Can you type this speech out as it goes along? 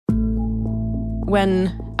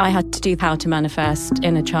When I had to do how to manifest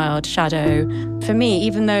inner child shadow, for me,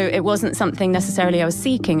 even though it wasn't something necessarily I was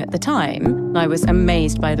seeking at the time, I was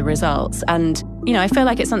amazed by the results. And, I feel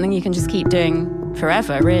like it's something you can just keep doing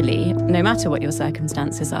forever, really, no matter what your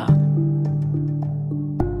circumstances are.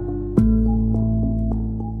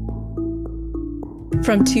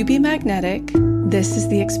 From To Be Magnetic, this is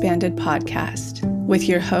the Expanded Podcast with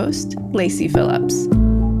your host, Lacy Phillips.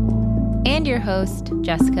 And your host,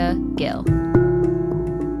 Jessica Gill.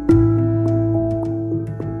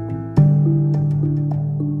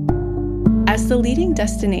 As the leading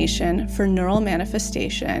destination for neural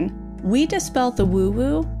manifestation, we dispel the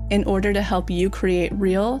woo-woo in order to help you create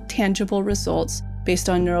real, tangible results based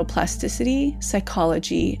on neuroplasticity,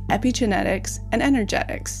 psychology, epigenetics, and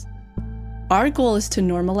energetics. Our goal is to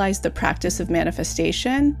normalize the practice of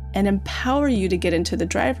manifestation and empower you to get into the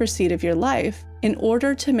driver's seat of your life in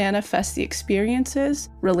order to manifest the experiences,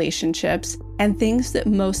 relationships, and things that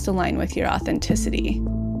most align with your authenticity.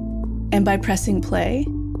 And by pressing play,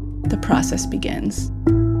 the process begins.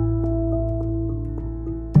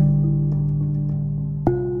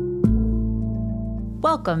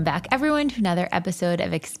 Welcome back, everyone, to another episode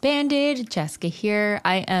of Expanded. Jessica here.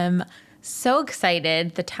 I am so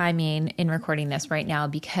excited, the timing in recording this right now,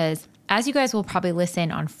 because as you guys will probably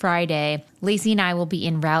listen on Friday, Lacy and I will be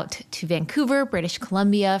en route to Vancouver, British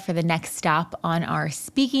Columbia for the next stop on our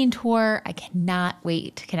speaking tour. I cannot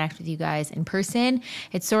wait to connect with you guys in person.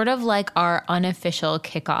 It's sort of like our unofficial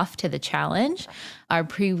kickoff to the challenge. Our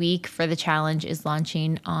pre-week for the challenge is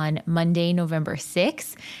launching on Monday, November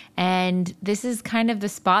 6th. And this is kind of the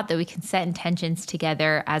spot that we can set intentions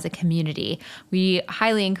together as a community. We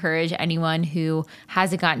highly encourage anyone who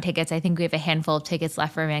hasn't gotten tickets. I think we have a handful of tickets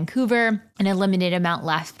left for Vancouver and a limited amount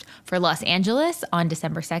left for Los Angeles on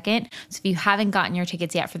December 2nd. So if you haven't gotten your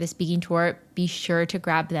tickets yet for the speaking tour, be sure to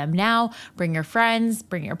grab them now. Bring your friends,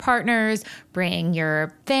 bring your partners, bring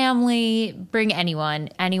your family, bring anyone.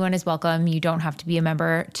 Anyone is welcome. You don't have to be a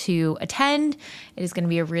member to attend. It is going to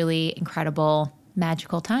be a really incredible,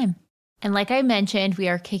 magical time. And like I mentioned, we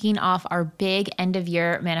are kicking off our big end of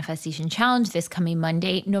year manifestation challenge this coming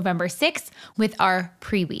Monday, November 6th, with our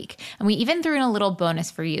pre-week. And we even threw in a little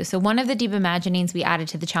bonus for you. So one of the deep imaginings we added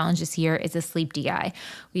to the challenge this year is a sleep DI.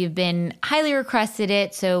 We've been highly requested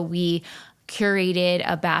it, so we curated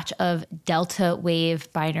a batch of delta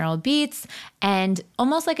wave binaural beats and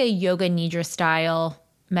almost like a yoga nidra style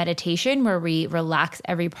meditation where we relax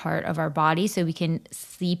every part of our body so we can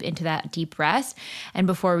sleep into that deep rest. And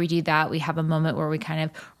before we do that, we have a moment where we kind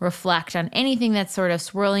of reflect on anything that's sort of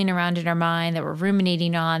swirling around in our mind that we're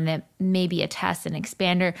ruminating on, that may be a test, an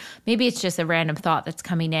expander. Maybe it's just a random thought that's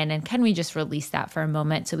coming in, and can we just release that for a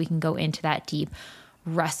moment so we can go into that deep,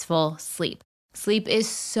 restful sleep. Sleep is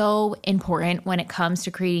so important when it comes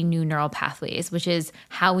to creating new neural pathways, which is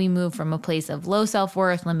how we move from a place of low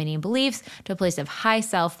self-worth, limiting beliefs, to a place of high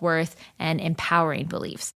self-worth and empowering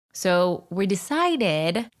beliefs. So we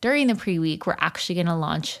decided during the pre-week, we're actually going to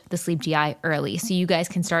launch the Sleep DI early. So you guys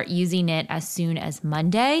can start using it as soon as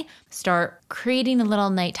Monday. Start creating a little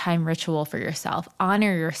nighttime ritual for yourself.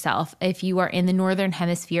 Honor yourself. If you are in the Northern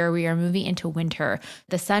Hemisphere, we are moving into winter.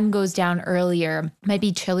 The sun goes down earlier, might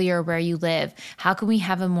be chillier where you live. How can we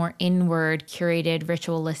have a more inward, curated,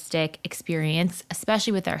 ritualistic experience,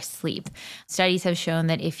 especially with our sleep? Studies have shown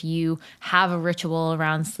that if you have a ritual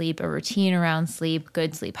around sleep, a routine around sleep,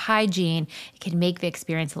 good sleep hygiene, it can make the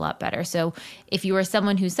experience a lot better. So if you are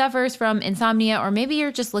someone who suffers from insomnia, or maybe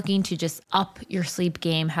you're just looking to just up your sleep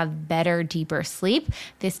game, have better, deeper sleep,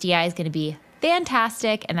 this DI is going to be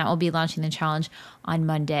fantastic. And that will be launching the challenge on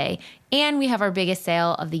Monday. And we have our biggest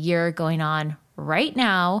sale of the year going on right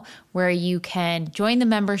now, where you can join the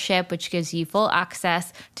membership, which gives you full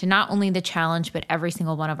access to not only the challenge, but every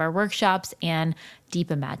single one of our workshops and deep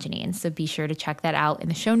imagining. So be sure to check that out in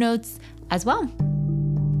the show notes as well.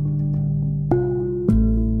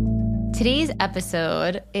 Today's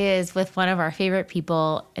episode is with one of our favorite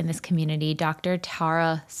people in this community, Dr.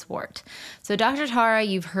 Tara Swart. So Dr. Tara,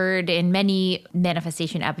 you've heard in many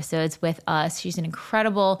manifestation episodes with us. She's an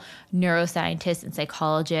incredible neuroscientist and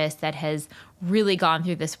psychologist that has really gone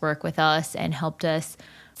through this work with us and helped us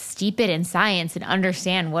steep it in science and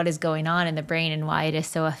understand what is going on in the brain and why it is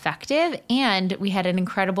so effective. And we had an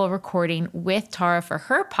incredible recording with Tara for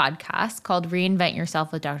her podcast called Reinvent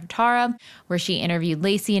Yourself with Dr. Tara, where she interviewed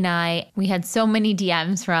Lacy and I. We had so many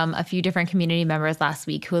DMs from a few different community members last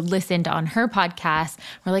week who had listened on her podcast.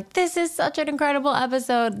 We're like, this is such an incredible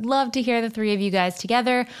episode. Love to hear the three of you guys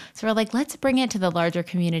together. So we're like, let's bring it to the larger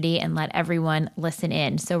community and let everyone listen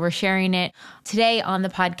in. So we're sharing it today on the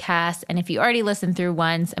podcast. And if you already listened through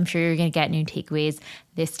once, experience. I'm sure you're going to get new takeaways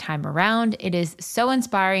this time around. It is so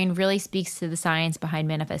inspiring, really speaks to the science behind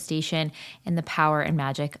manifestation and the power and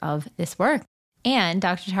magic of this work. And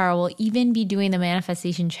Dr. Tara will even be doing the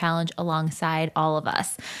manifestation challenge alongside all of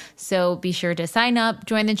us. So be sure to sign up,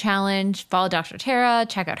 join the challenge, follow Dr. Tara,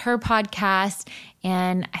 check out her podcast.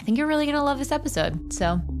 And I think you're really going to love this episode.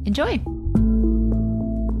 So enjoy.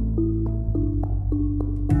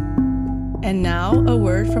 And now a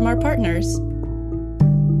word from our partners.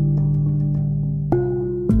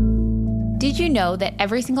 Did you know that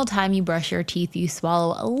every single time you brush your teeth, you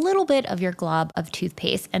swallow a little bit of your glob of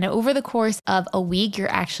toothpaste? And over the course of a week,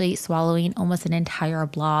 you're actually swallowing almost an entire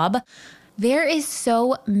blob. There is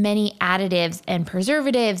so many additives and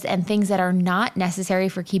preservatives and things that are not necessary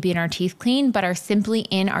for keeping our teeth clean, but are simply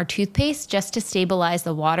in our toothpaste just to stabilize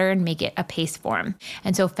the water and make it a paste form.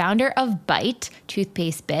 And so founder of Bite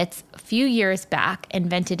Toothpaste Bits, a few years back,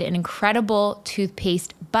 invented an incredible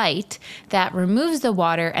toothpaste bite that removes the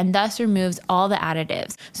water and thus removes all the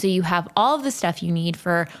additives. So you have all of the stuff you need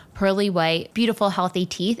for pearly white, beautiful, healthy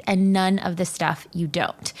teeth, and none of the stuff you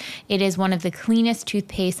don't. It is one of the cleanest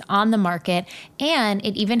toothpastes on the market, and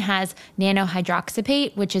it even has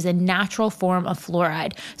nanohydroxypate, which is a natural form of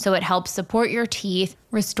fluoride. So it helps support your teeth,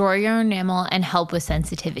 restore your enamel, and help with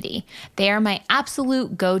sensitivity. They are my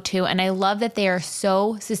absolute go-to, and I love that they are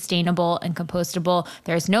so sustainable and compostable.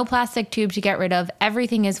 There's no plastic tube to get rid of.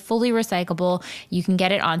 Everything is fully recyclable. You can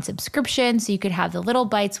get it on subscription, so you could have the little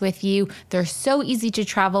bites with you. They're so easy to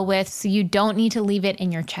travel with, so you don't need to leave it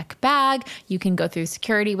in your check bag. You can go through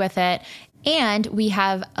security with it. And we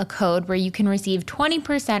have a code where you can receive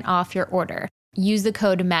 20% off your order. Use the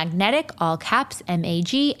code MAGNETIC, all caps,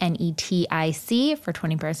 MAGNETIC, for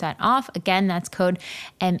 20% off. Again, that's code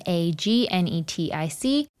MAGNETIC.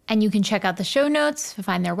 And you can check out the show notes to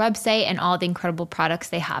find their website and all the incredible products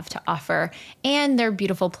they have to offer, and their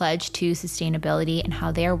beautiful pledge to sustainability and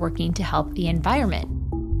how they are working to help the environment.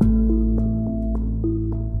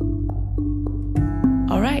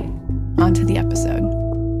 All right, on to the episode.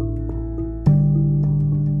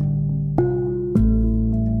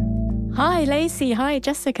 Hi, Lacy. Hi,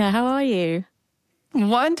 Jessica. How are you?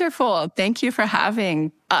 Wonderful. Thank you for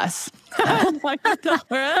having us. It's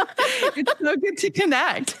so good to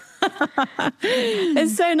connect.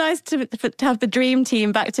 It's so nice to have the dream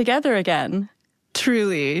team back together again.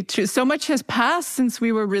 Truly, true. So much has passed since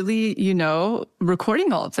we were really,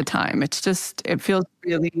 recording all of the time. It feels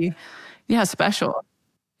really, special.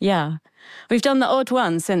 Yeah. We've done the odd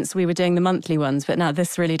ones since we were doing the monthly ones, but now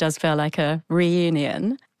this really does feel like a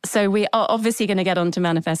reunion. So we are obviously going to get on to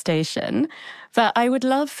manifestation, but I would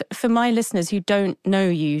love for my listeners who don't know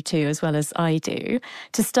you two as well as I do,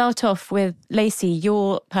 to start off with, Lacy,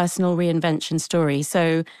 your personal reinvention story.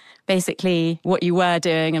 So basically what you were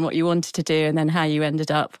doing and what you wanted to do, and then how you ended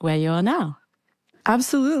up where you are now.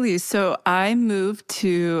 Absolutely. So I moved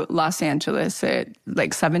to Los Angeles at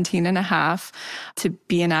 17 and a half to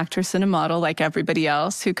be an actress and a model like everybody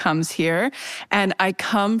else who comes here. And I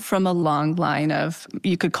come from a long line of,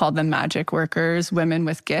 you could call them magic workers, women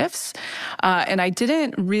with gifts. And I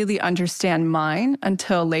didn't really understand mine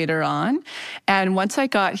until later on. And once I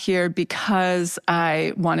got here, because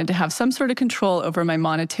I wanted to have some sort of control over my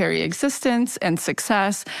monetary existence and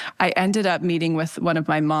success, I ended up meeting with one of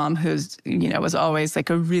my mom who's, was always like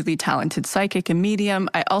a really talented psychic and medium.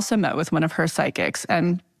 I also met with one of her psychics,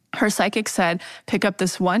 and her psychic said, pick up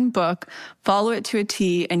this one book, follow it to a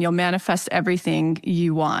T, and you'll manifest everything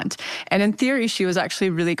you want. And in theory, she was actually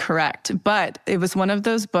really correct. But it was one of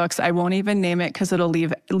those books, I won't even name it because it'll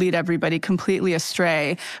lead everybody completely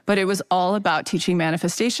astray. But it was all about teaching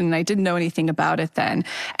manifestation. And I didn't know anything about it then.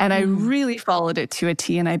 And I really followed it to a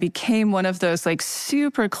T. And I became one of those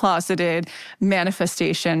super closeted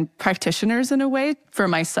manifestation practitioners in a way for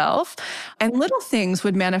myself. And little things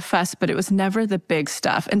would manifest, but it was never the big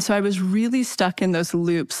stuff. And so I was really stuck in those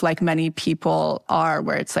loops like many people are,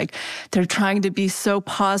 where it's like they're trying to be so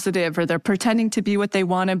positive, or they're pretending to be what they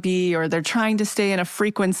want to be, or they're trying to stay in a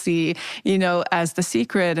frequency, as The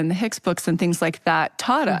Secret and the Hicks books and things like that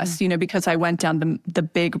taught us, because I went down the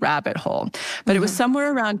big rabbit hole. But it was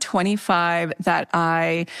somewhere around 25 that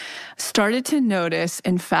I started to notice,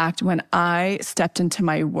 in fact, when I stepped into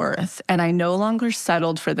my worth and I no longer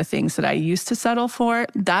settled for the things that I used to settle for,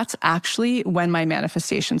 that's actually when my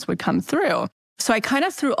manifestations would come through. So I kind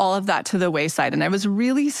of threw all of that to the wayside, and I was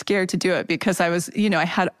really scared to do it because I was, I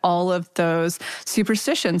had all of those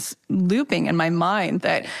superstitions looping in my mind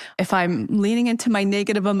that if I'm leaning into my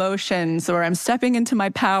negative emotions or I'm stepping into my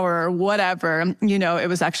power or whatever, it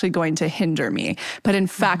was actually going to hinder me. But in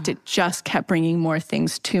fact, it just kept bringing more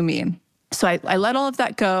things to me. So I let all of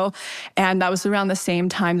that go. And that was around the same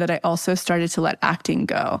time that I also started to let acting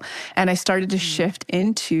go. And I started to shift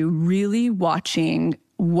into really watching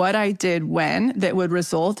what I did when that would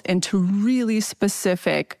result into really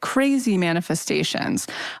specific, crazy manifestations.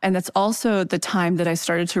 And that's also the time that I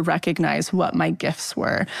started to recognize what my gifts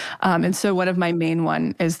were. And so one of my main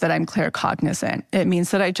one is that I'm claircognizant. It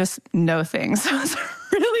means that I just know things. So it's a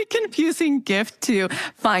really confusing gift to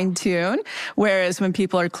fine tune. Whereas when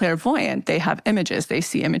people are clairvoyant, they have images. They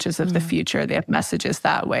see images of the future. They have messages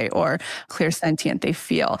that way, or clairsentient, they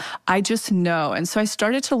feel. I just know. And so I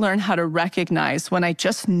started to learn how to recognize when I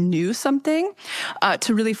just knew something,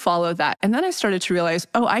 to really follow that. And then I started to realize,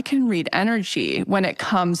 oh, I can read energy when it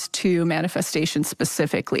comes to manifestation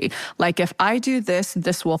specifically. Like if I do this,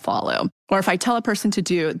 this will follow. Or if I tell a person to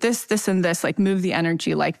do this, this, and this, like move the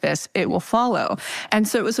energy like this, it will follow. And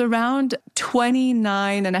so it was around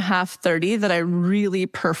 29 and a half, 30 that I really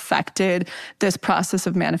perfected this process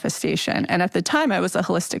of manifestation. And at the time I was a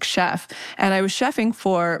holistic chef, and I was chefing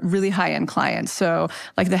for really high-end clients. So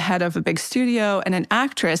like the head of a big studio and an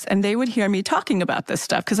actress, and they would hear me talking about this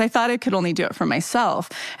stuff because I thought I could only do it for myself.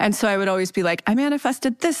 And so I would always be like, I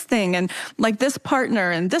manifested this thing and like this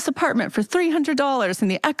partner and this apartment for $300 in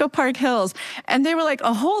the Echo Park Hills. And they were like,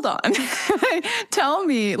 oh, hold on. Tell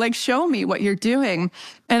me, like, show me what you're doing.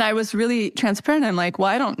 And I was really transparent. I'm like, well,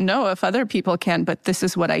 I don't know if other people can, but this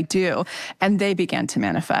is what I do. And they began to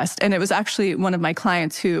manifest. And it was actually one of my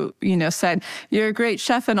clients who, said, you're a great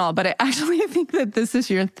chef and all, but I actually think that this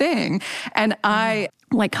is your thing. And I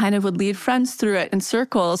kind of would lead friends through it in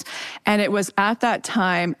circles. And it was at that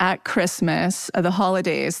time, at Christmas, the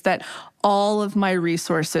holidays, that all of my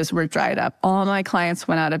resources were dried up. All my clients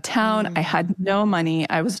went out of town. I had no money.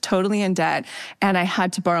 I was totally in debt. And I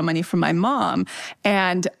had to borrow money from my mom.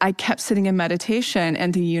 And I kept sitting in meditation,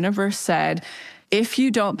 and the universe said, if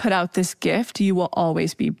you don't put out this gift, you will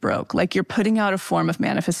always be broke. Like you're putting out a form of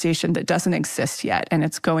manifestation that doesn't exist yet. And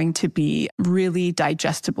it's going to be really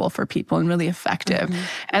digestible for people and really effective.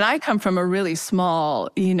 And I come from a really small,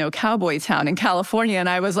 cowboy town in California. And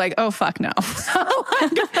I was like, oh, fuck no.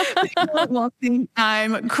 People will think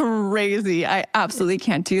I'm crazy. I absolutely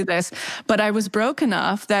can't do this. But I was broke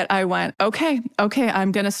enough that I went, okay,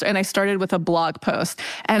 I'm going to, and I started with a blog post,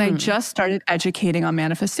 and I just started educating on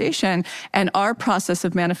manifestation. And our process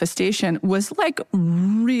of manifestation was like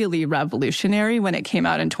really revolutionary when it came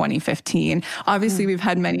out in 2015. Obviously, we've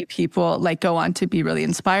had many people go on to be really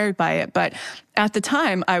inspired by it. But at the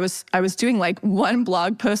time, I was doing like one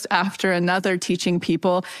blog post after another, teaching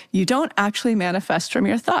people you don't actually manifest from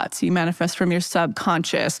your thoughts. You manifest from your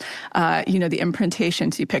subconscious, the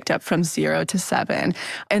imprintations you picked up from 0 to 7.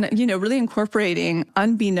 And, really incorporating,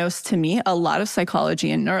 unbeknownst to me, a lot of psychology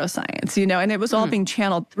and neuroscience, and it was all being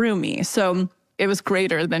channeled through me. So it was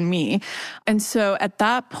greater than me. And so at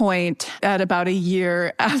that point, at about a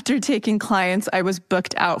year after taking clients, I was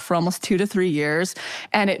booked out for almost 2 to 3 years.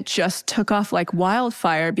 And it just took off like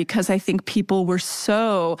wildfire, because I think people were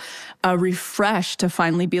so refreshed to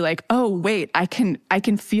finally be like, oh, wait, I can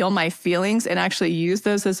feel my feelings and actually use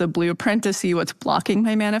those as a blueprint to see what's blocking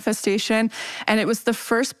my manifestation. And it was the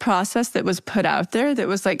first process that was put out there that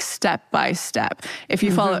was like step by step. If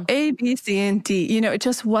you follow A, B, C, and D, it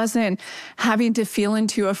just wasn't having to feel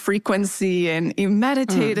into a frequency and you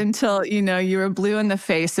meditate until, you were blue in the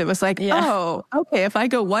face. It was like, oh, okay, if I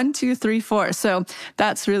go 1, 2, 3, 4. So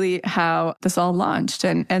that's really how this all launched.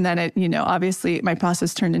 And then it, obviously my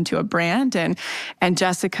process turned into a brand, and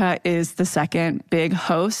Jessica is the second big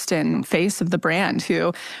host and face of the brand,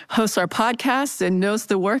 who hosts our podcast and knows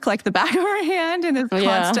the work like the back of her hand, and is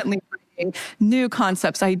constantly bringing new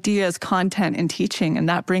concepts, ideas, content, and teaching. And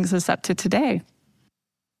that brings us up to today.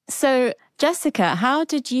 So, Jessica, how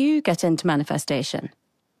did you get into manifestation?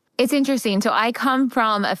 It's interesting. So I come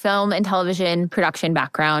from a film and television production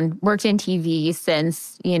background, worked in TV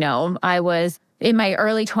since, I was in my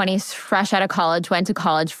early 20s, fresh out of college, went to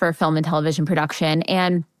college for film and television production.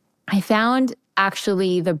 And I found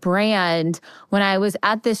actually the brand when I was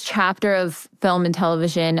at this chapter of film and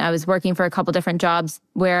television. I was working for a couple different jobs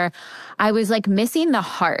where I was like missing the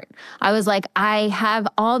heart. I was like, I have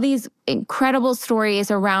all these incredible stories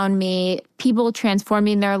around me, people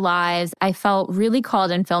transforming their lives. I felt really called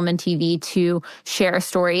in film and TV to share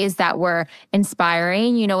stories that were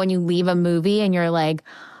inspiring. When you leave a movie and you're like,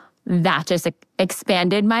 that just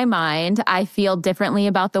expanded my mind. I feel differently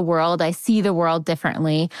about the world. I see the world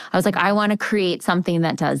differently. I was like, I want to create something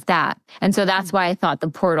that does that. And so that's why I thought the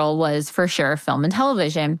portal was for sure film and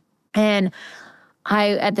television. And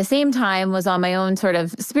I, at the same time, was on my own sort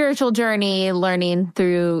of spiritual journey, learning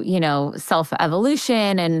through,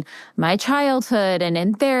 self-evolution and my childhood and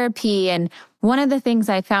in therapy. And one of the things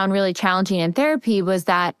I found really challenging in therapy was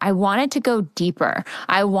that I wanted to go deeper.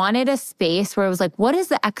 I wanted a space where it was like, what is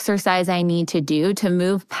the exercise I need to do to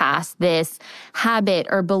move past this habit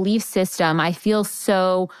or belief system? I feel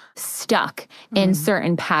so stuck in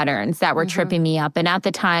certain patterns that were tripping me up. And at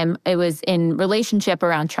the time, it was in relationship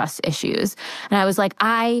around trust issues. And I was like,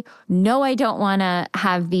 I know I don't want to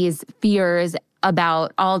have these fears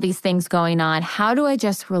about all these things going on. How do I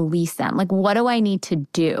just release them? Like, what do I need to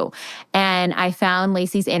do? And I found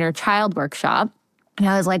Lacy's Inner Child workshop. And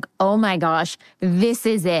I was like, oh my gosh, this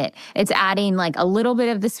is it. It's adding like a little bit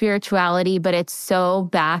of the spirituality, but it's so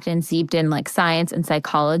backed and seeped in like science and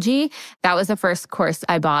psychology. That was the first course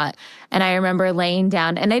I bought. And I remember laying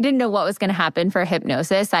down, and I didn't know what was going to happen for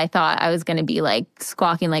hypnosis. I thought I was going to be like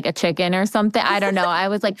squawking like a chicken or something. I don't know. I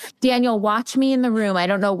was like, Daniel, watch me in the room. I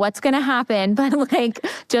don't know what's going to happen, but like,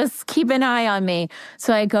 just keep an eye on me.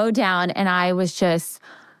 So I go down and I was just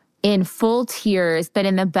in full tears, but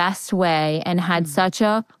in the best way, and had such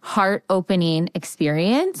a heart-opening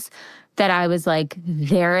experience that I was like,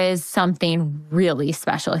 there is something really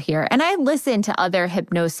special here. And I listened to other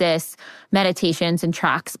hypnosis meditations and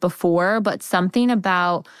tracks before, but something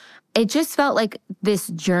about it just felt like this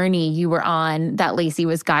journey you were on that Lacy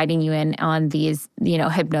was guiding you in on these,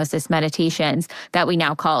 hypnosis meditations that we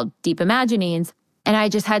now call deep imaginings. And I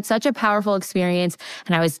just had such a powerful experience,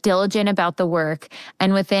 and I was diligent about the work.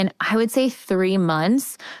 And within, I would say 3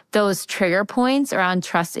 months, those trigger points around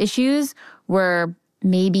trust issues were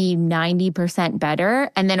maybe 90%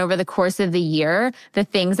 better. And then over the course of the year, the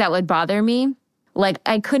things that would bother me, like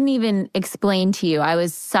I couldn't even explain to you. I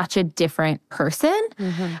was such a different person.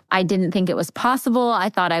 I didn't think it was possible. I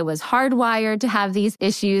thought I was hardwired to have these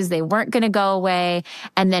issues. They weren't going to go away.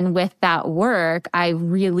 And then with that work, I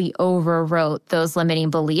really overwrote those limiting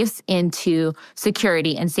beliefs into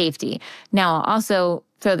security and safety. Now, I'll also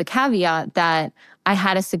throw the caveat that I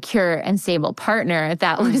had a secure and stable partner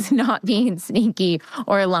that was not being sneaky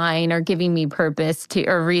or lying or giving me purpose to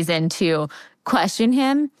or reason to question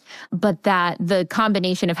him, but that the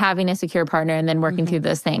combination of having a secure partner and then working through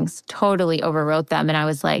those things totally overwrote them. And I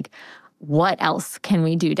was like, what else can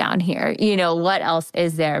we do down here? What else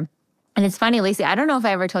is there? And it's funny, Lacy, I don't know if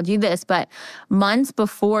I ever told you this, but months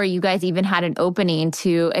before you guys even had an opening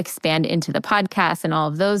to expand into the podcast and all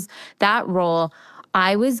of that role,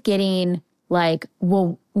 I was getting like,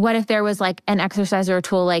 well, what if there was like an exercise or a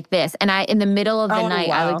tool like this? And in the middle of the night,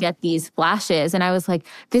 I would get these flashes and I was like,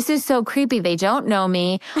 this is so creepy. They don't know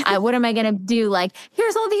me. What am I going to do? Like,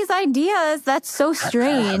 here's all these ideas. That's so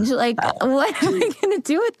strange. Like, what am I going to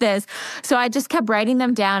do with this? So I just kept writing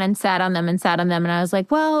them down and sat on them. And I was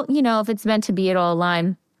like, well, if it's meant to be, it'll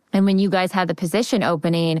align. And when you guys had the position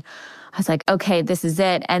opening, I was like, okay, this is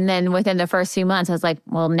it. And then within the first few months, I was like,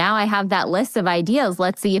 well, now I have that list of ideas.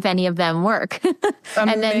 Let's see if any of them work.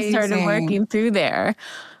 And then started working through there.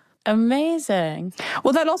 Amazing.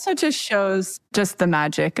 Well, that also just shows just the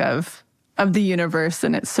magic of the universe,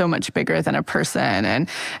 and it's so much bigger than a person,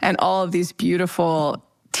 and all of these beautiful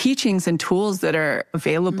teachings and tools that are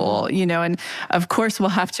available, and of course we'll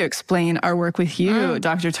have to explain our work with you,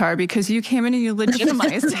 Dr. Tar, because you came in and you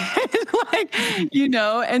legitimized it,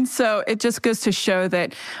 and so it just goes to show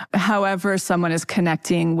that however someone is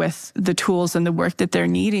connecting with the tools and the work that they're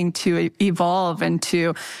needing to evolve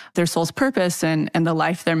into their soul's purpose and the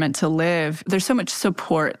life they're meant to live, there's so much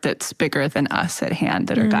support that's bigger than us at hand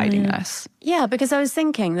that are guiding us. Yeah, because I was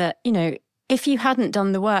thinking that, if you hadn't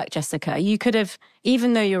done the work, Jessica, you could have,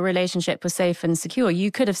 even though your relationship was safe and secure,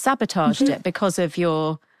 you could have sabotaged it because of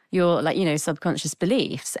your subconscious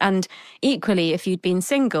beliefs. And equally, if you'd been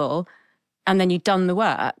single and then you'd done the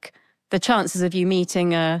work, the chances of you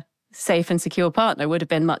meeting a safe and secure partner would have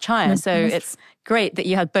been much higher. So it's great that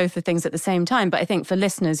you had both the things at the same time. But I think for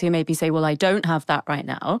listeners who maybe say, well, I don't have that right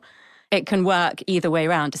now, it can work either way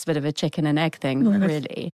around. It's a bit of a chicken and egg thing,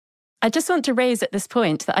 really. I just want to raise at this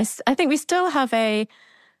point that I think we still have a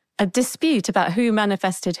dispute about who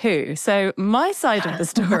manifested who. So my side of the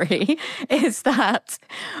story is that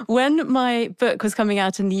when my book was coming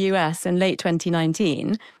out in the US in late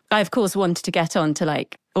 2019, I, of course, wanted to get on to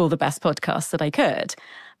like all the best podcasts that I could.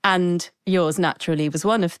 And yours naturally was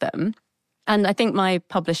one of them. And I think my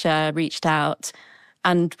publisher reached out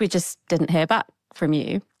and we just didn't hear back from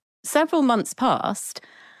you. Several months passed.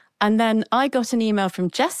 And then I got an email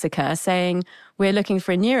from Jessica saying, we're looking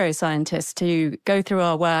for a neuroscientist to go through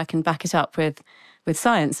our work and back it up with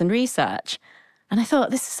science and research. And I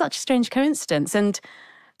thought, this is such a strange coincidence. And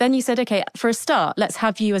then you said, okay, for a start, let's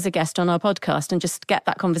have you as a guest on our podcast and just get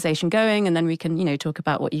that conversation going. And then we can, talk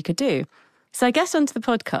about what you could do. So I get onto the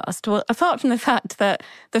podcast. Well, apart from the fact that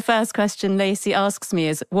the first question Lacy asks me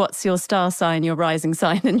is, what's your star sign, your rising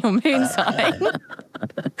sign, and your moon sign?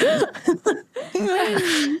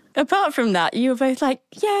 Apart from that, you were both like,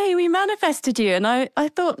 yay, we manifested you. And I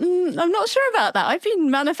thought, I'm not sure about that. I've been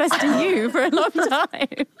manifesting you for a long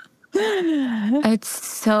time. It's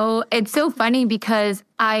so funny because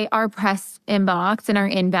our press inbox and our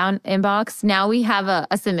inbound inbox, now we have a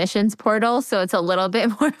submissions portal, so it's a little bit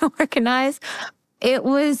more organized. It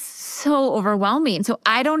was so overwhelming. So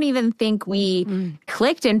I don't even think we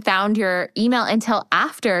clicked and found your email until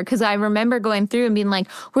after, because I remember going through and being like,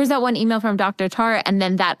 where's that one email from Dr. Tara? And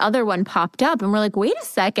then that other one popped up and we're like, wait a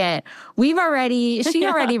second, she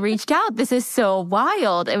already reached out. This is so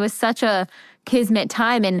wild. It was such a kismet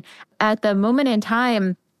time. And at the moment in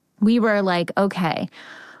time, we were like, okay,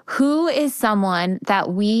 who is someone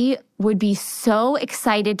that we would be so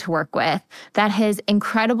excited to work with, that has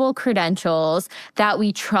incredible credentials, that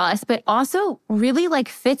we trust, but also really like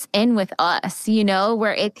fits in with us,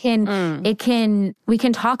 where we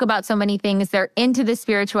can talk about so many things. They're into the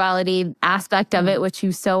spirituality aspect of it, which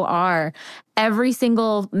you so are. Every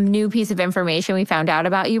single new piece of information we found out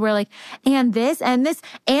about you, we're like, and this, and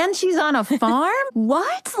she's on a farm?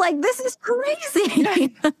 What? Like, this is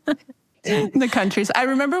crazy. The countries. I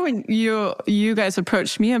remember when you guys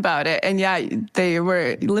approached me about it, and they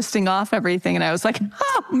were listing off everything, and I was like,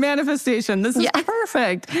 manifestation, this is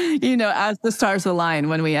perfect. As the stars align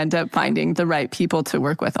when we end up finding the right people to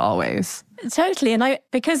work with always. Totally. And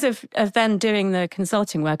because of then doing the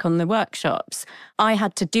consulting work on the workshops, I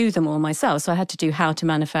had to do them all myself. So I had to do how to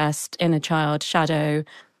manifest, inner child, shadow.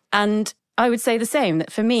 And I would say the same,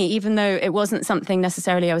 that for me, even though it wasn't something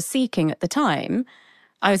necessarily I was seeking at the time,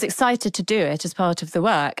 I was excited to do it as part of the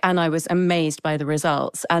work, and I was amazed by the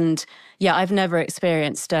results. And I've never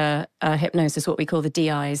experienced a hypnosis, what we call the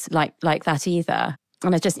DIs, like that either.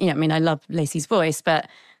 And I just, I love Lacy's voice, but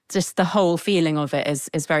just the whole feeling of it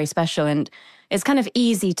is very special. And it's kind of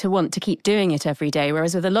easy to want to keep doing it every day.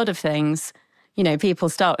 Whereas with a lot of things, people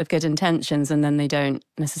start with good intentions and then they don't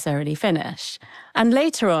necessarily finish. And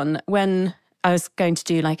later on, when I was going to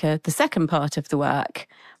do the second part of the work,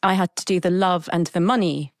 I had to do the love and the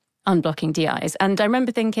money unblocking DIs. And I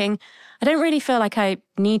remember thinking, I don't really feel like I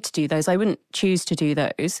need to do those. I wouldn't choose to do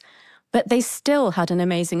those, but they still had an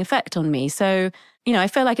amazing effect on me. So, I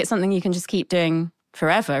feel like it's something you can just keep doing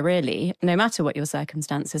forever, really, no matter what your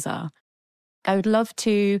circumstances are. I would love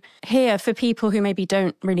to hear, for people who maybe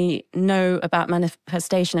don't really know about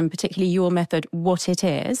manifestation, and particularly your method, what it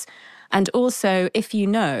is. And also, if you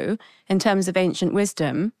know, in terms of ancient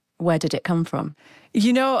wisdom, where did it come from?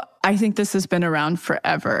 I think this has been around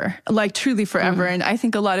forever, like truly forever. And I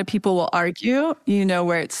think a lot of people will argue,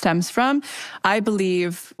 where it stems from. I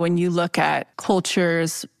believe when you look at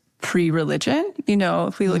cultures pre-religion,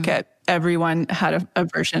 if we look at everyone had a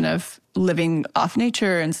version of living off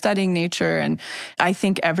nature and studying nature. And I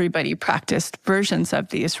think everybody practiced versions of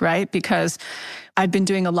these, right? Because I've been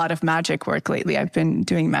doing a lot of magic work lately. I've been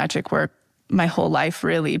doing magic work my whole life,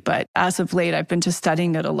 really. But as of late, I've been just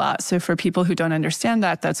studying it a lot. So for people who don't understand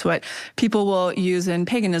that, that's what people will use in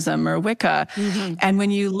paganism or Wicca. And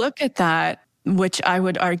when you look at that, which I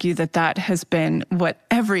would argue that has been what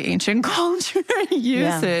every ancient culture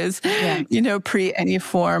uses, pre any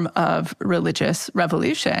form of religious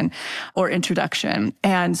revolution or introduction.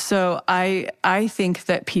 And so I think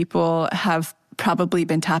that people have probably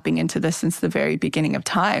been tapping into this since the very beginning of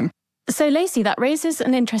time. So, Lacy, that raises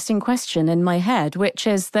an interesting question in my head, which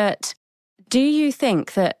is that, do you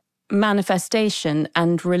think that manifestation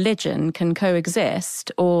and religion can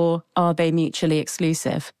coexist, or are they mutually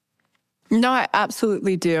exclusive? No, I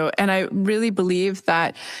absolutely do. And I really believe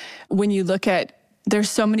that when you look at, there's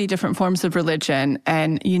so many different forms of religion,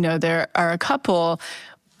 and, there are a couple.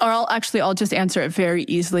 Or I'll just answer it very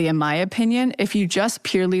easily, in my opinion. If you just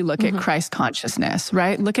purely look at Christ consciousness,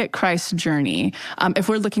 right? Look at Christ's journey. If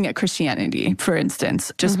we're looking at Christianity, for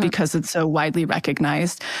instance, just because it's so widely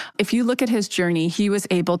recognized, if you look at his journey, he was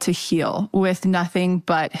able to heal with nothing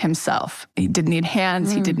but himself. He didn't need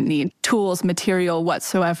hands. He didn't need tools, material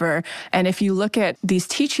whatsoever. And if you look at these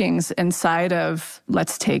teachings inside of,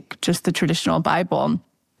 let's take just the traditional Bible,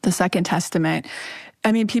 the Second Testament,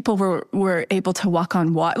 I mean, people were able to walk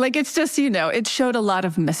on water. Like, it's just, it showed a lot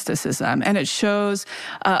of mysticism, and it shows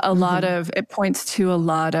it points to a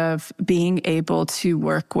lot of being able to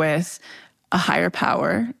work with a higher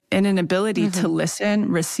power and an ability to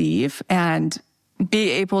listen, receive, and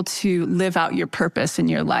be able to live out your purpose in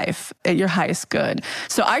your life at your highest good.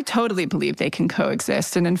 So I totally believe they can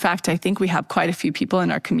coexist. And in fact, I think we have quite a few people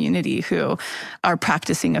in our community who are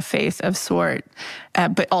practicing a faith of sort,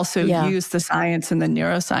 but also use the science and the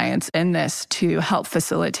neuroscience in this to help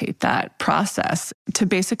facilitate that process, to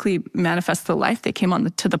basically manifest the life they came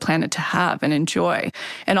on to the planet to have and enjoy.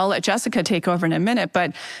 And I'll let Jessica take over in a minute,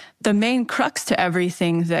 but the main crux to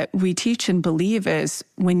everything that we teach and believe is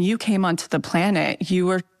when you came onto the planet, you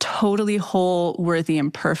were totally whole, worthy,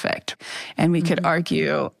 and perfect. And we could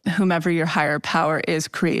argue whomever your higher power is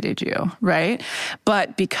created you, right?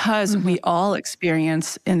 But because we all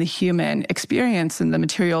experience in the human experience in the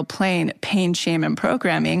material plane, pain, shame, and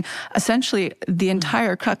programming, essentially the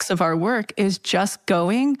entire crux of our work is just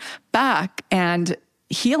going back and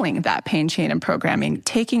healing that pain chain and programming,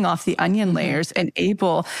 taking off the onion layers and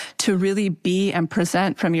able to really be and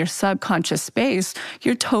present from your subconscious space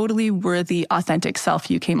your totally worthy, authentic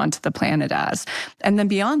self you came onto the planet as. And then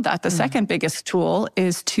beyond that, the second biggest tool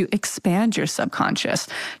is to expand your subconscious,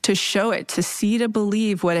 to show it, to see, to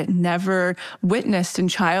believe what it never witnessed in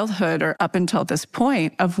childhood or up until this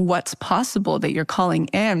point of what's possible that you're calling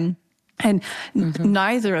in. And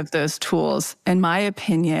neither of those tools, in my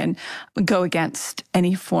opinion, go against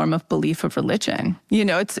any form of belief of religion. You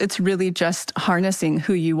know, it's really just harnessing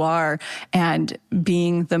who you are and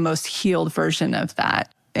being the most healed version of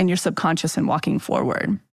that in your subconscious and walking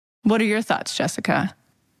forward. What are your thoughts, Jessica?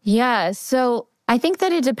 Yeah, so I think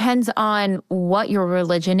that it depends on what your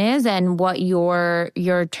religion is and what your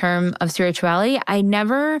term of spirituality. I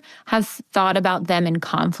never have thought about them in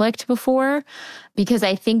conflict before because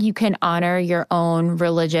I think you can honor your own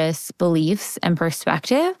religious beliefs and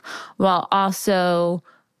perspective while also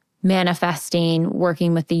manifesting,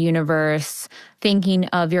 working with the universe, thinking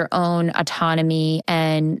of your autonomy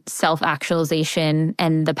and self-actualization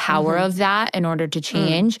and the power of that in order to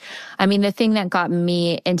change. I mean, the thing that got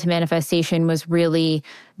me into manifestation was really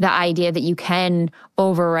the idea that you can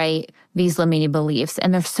overwrite these limiting beliefs.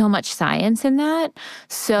 And there's so much science in that.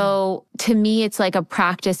 So to me, it's like a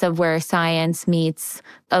practice of where science meets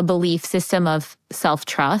a belief system of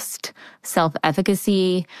self-trust,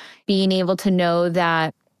 self-efficacy, being able to know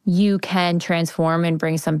that you can transform and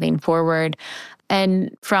bring something forward.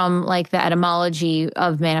 And from like the etymology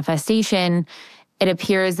of manifestation, it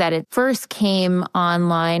appears that it first came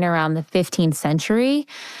online around the 15th century.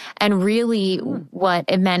 And really what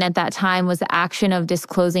it meant at that time was the action of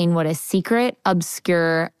disclosing what is secret,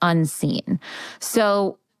 obscure, unseen.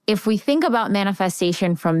 So if we think about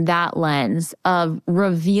manifestation from that lens of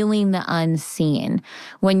revealing the unseen,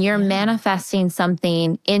 when you're manifesting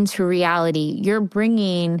something into reality, you're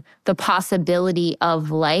bringing the possibility of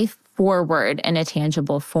life forward in a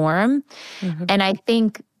tangible form. And I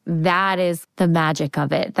think that is the magic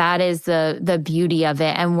of it. That is the beauty of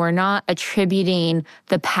it. And we're not attributing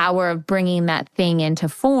the power of bringing that thing into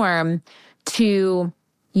form to,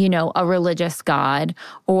 you know, a religious God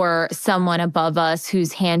or someone above us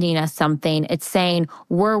who's handing us something. It's saying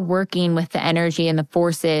we're working with the energy and the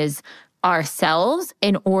forces ourselves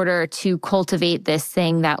in order to cultivate this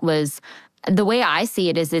thing that was, the way I see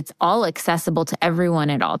it is it's all accessible to everyone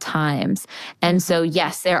at all times. And so,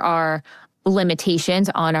 yes, there are limitations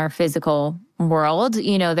on our physical world.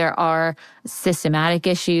 You know, there are systematic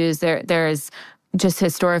issues. There's just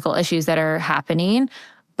historical issues that are happening.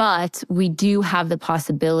 But we do have the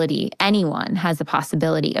possibility, anyone has the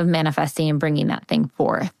possibility of manifesting and bringing that thing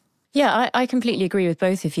forth. Yeah, I completely agree with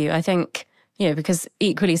both of you. I think, you know, because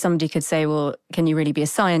equally somebody could say, well, can you really be a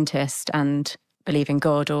scientist and believe in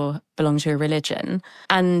God or belong to a religion?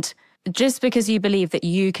 And just because you believe that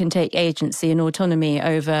you can take agency and autonomy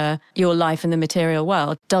over your life in the material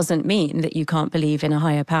world doesn't mean that you can't believe in a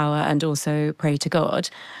higher power and also pray to God.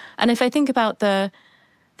 And if I think about the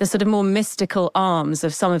sort of more mystical arms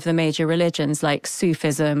of some of the major religions like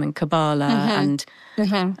Sufism and Kabbalah and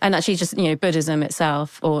actually just, you know, Buddhism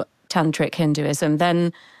itself or Tantric Hinduism,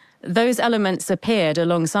 then those elements appeared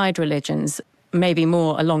alongside religions maybe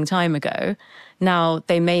more a long time ago. Now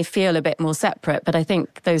they may feel a bit more separate, but I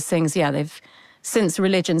think those things, they've, since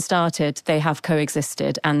religion started, they have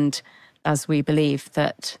coexisted. And as we believe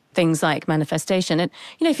that things like manifestation, and,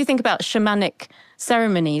 you know, if you think about shamanic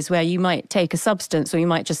ceremonies where you might take a substance or you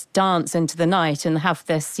might just dance into the night and have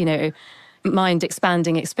this, you know, mind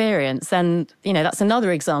expanding experience, then, you know, that's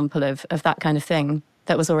another example of that kind of thing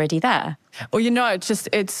that was already there. Well, you know,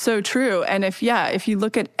 it's so true. And if you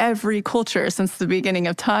look at every culture since the beginning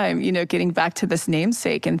of time, you know, getting back to this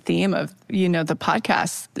namesake and theme of, you know, the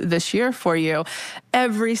podcast this year for you,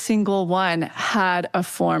 every single one had a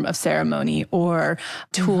form of ceremony or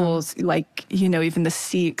tools like, you know, even the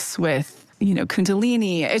Sikhs with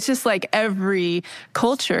Kundalini. It's just like every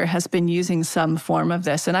culture has been using some form of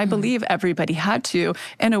this. And I believe everybody had to,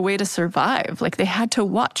 in a way, to survive. Like they had to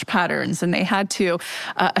watch patterns and they had to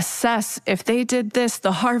assess if they did this,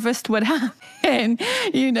 the harvest would happen,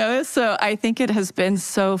 So I think it has been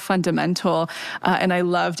so fundamental. And I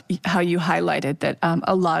loved how you highlighted that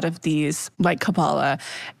a lot of these, like Kabbalah,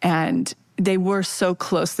 and they were so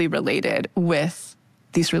closely related with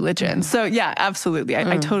these religions. So yeah, absolutely.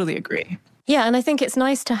 I totally agree. Yeah, and I think it's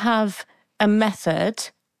nice to have a method,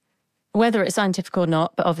 whether it's scientific or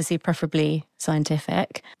not, but obviously preferably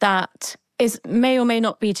scientific, that may or may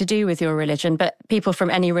not be to do with your religion, but people from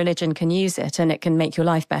any religion can use it and it can make your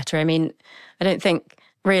life better. I mean, I don't think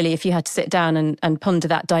really if you had to sit down and ponder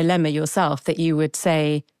that dilemma yourself that you would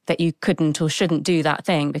say that you couldn't or shouldn't do that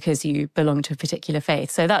thing because you belong to a particular faith.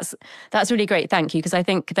 So that's really great. Thank you, because I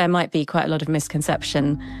think there might be quite a lot of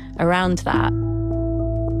misconception around that.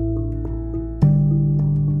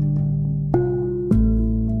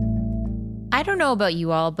 I don't know about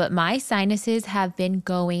you all, but my sinuses have been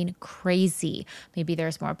going crazy. Maybe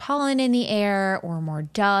there's more pollen in the air or more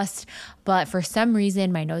dust, but for some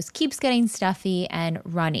reason, my nose keeps getting stuffy and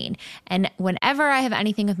running. And whenever I have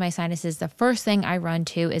anything with my sinuses, the first thing I run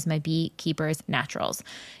to is my Beekeepers Naturals.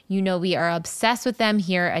 We are obsessed with them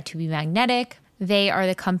here at To Be Magnetic. They are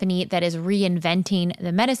the company that is reinventing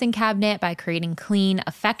the medicine cabinet by creating clean,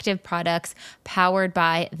 effective products powered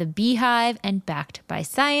by the beehive and backed by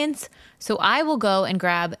science. So I will go and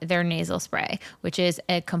grab their nasal spray, which is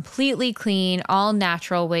a completely clean, all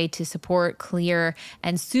natural way to support, clear,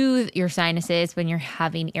 and soothe your sinuses when you're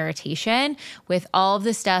having irritation with all of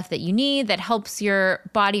the stuff that you need that helps your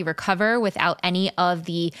body recover without any of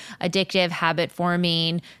the addictive,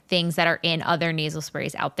 habit-forming things that are in other nasal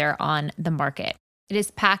sprays out there on the market. It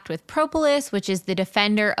is packed with propolis, which is the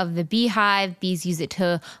defender of the beehive. Bees use it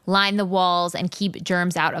to line the walls and keep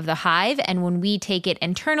germs out of the hive. And when we take it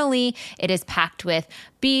internally, it is packed with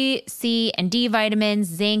B, C, and D vitamins,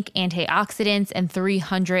 zinc, antioxidants, and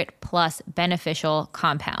 300 plus beneficial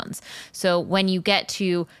compounds. So when you get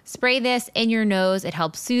to spray this in your nose, it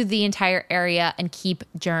helps soothe the entire area and keep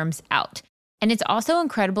germs out. And it's also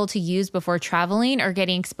incredible to use before traveling or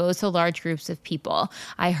getting exposed to large groups of people.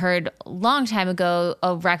 I heard a long time ago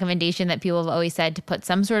a recommendation that people have always said to put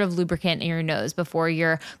some sort of lubricant in your nose before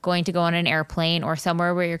you're going to go on an airplane or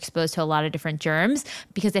somewhere where you're exposed to a lot of different germs,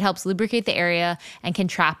 because it helps lubricate the area and can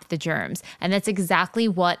trap the germs. And that's exactly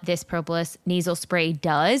what this propolis nasal spray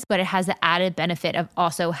does, but it has the added benefit of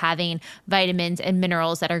also having vitamins and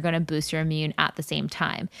minerals that are going to boost your immune at the same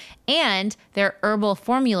time. And their herbal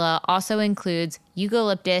formula also includes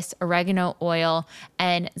eucalyptus, oregano oil,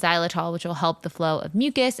 and xylitol, which will help the flow of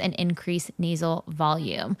mucus and increase nasal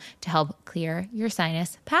volume to help clear your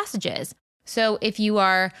sinus passages. So if you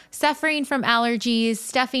are suffering from allergies,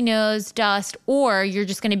 stuffy nose, dust, or you're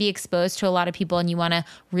just going to be exposed to a lot of people and you want to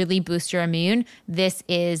really boost your immune, this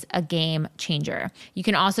is a game changer. You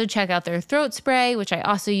can also check out their throat spray, which I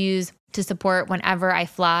also use to support whenever I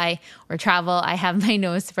fly or travel. I have my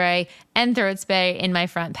nose spray and throat spray in my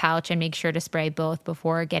front pouch and make sure to spray both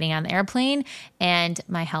before getting on the airplane. And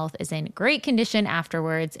my health is in great condition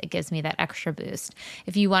afterwards. It gives me that extra boost.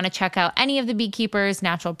 If you want to check out any of the Beekeepers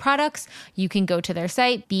natural products, you can go to their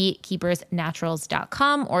site,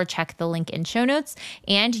 beekeepersnaturals.com, or check the link in show notes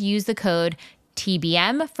and use the code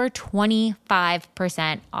TBM for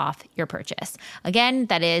 25% off your purchase. Again,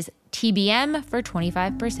 that is TBM for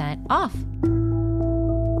 25% off.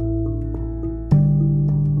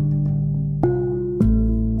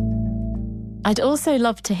 I'd also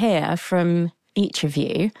love to hear from each of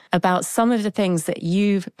you about some of the things that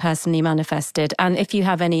you've personally manifested. And if you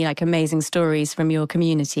have any amazing stories from your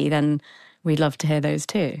community, then we'd love to hear those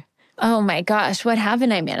too. Oh my gosh, what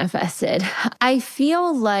haven't I manifested? I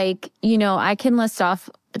feel like, I can list off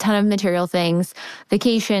a ton of material things: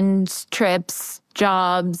 vacations, trips,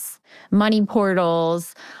 jobs, money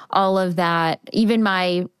portals, all of that. Even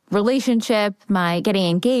my relationship, my getting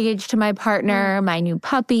engaged to my partner, my new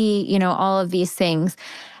puppy, all of these things.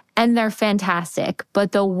 And they're fantastic.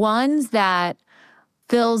 But the ones that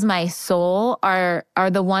fills my soul are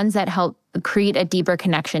the ones that help create a deeper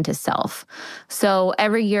connection to self. So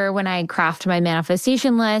every year when I craft my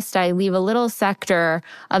manifestation list, I leave a little sector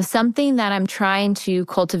of something that I'm trying to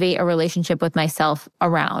cultivate a relationship with myself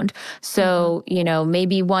around. So,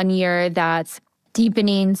 maybe one year that's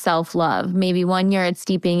deepening self-love. Maybe one year it's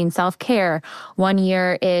deepening self-care. One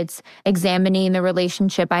year it's examining the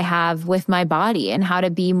relationship I have with my body and how to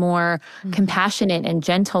be more compassionate and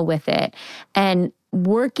gentle with it. And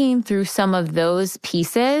working through some of those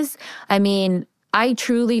pieces, I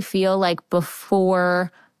truly feel like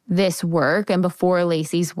before this work and before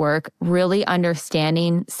Lacy's work, really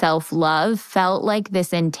understanding self-love felt like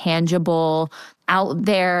this intangible, out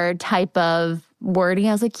there type of wording.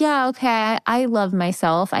 I was like, yeah, okay, I love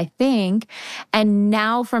myself, I think. And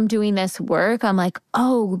now from doing this work, I'm like,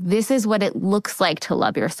 oh, this is what it looks like to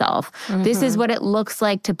love yourself. This is what it looks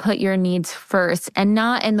like to put your needs first, and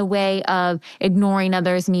not in the way of ignoring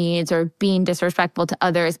others' needs or being disrespectful to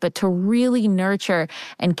others, but to really nurture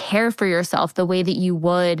and care for yourself the way that you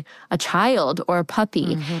would a child or a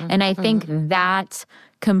puppy. And I think that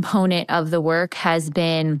component of the work has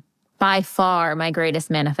been by far my greatest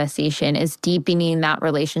manifestation, is deepening that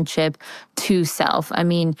relationship to self. I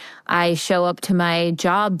mean, I show up to my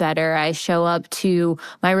job better. I show up to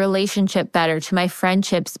my relationship better, to my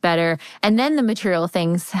friendships better. And then the material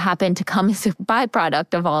things happen to come as a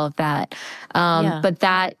byproduct of all of that. But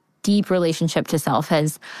that deep relationship to self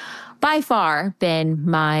has by far been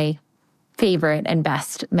my favorite and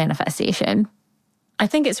best manifestation. I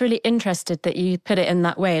think it's really interesting that you put it in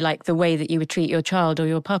that way, like the way that you would treat your child or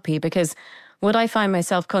your puppy, because what I find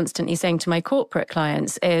myself constantly saying to my corporate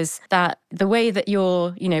clients is that the way that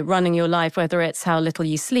you're, running your life, whether it's how little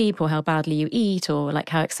you sleep or how badly you eat or like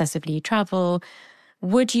how excessively you travel,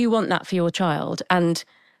 would you want that for your child? And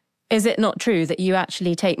is it not true that you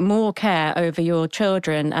actually take more care over your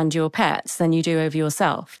children and your pets than you do over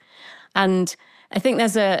yourself? And I think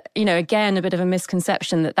there's again, a bit of a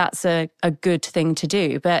misconception that that's a good thing to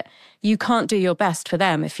do, but you can't do your best for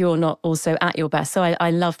them if you're not also at your best. So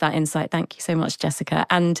I love that insight. Thank you so much, Jessica.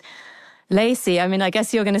 And Lacy, I mean, I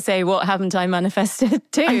guess you're going to say, what haven't I manifested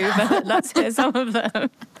too? But let's hear some of them.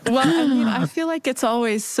 Well, I mean, I feel like it's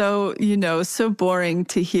always so, so boring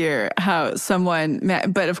to hear how someone,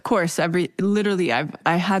 but of course, I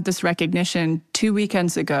had this recognition 2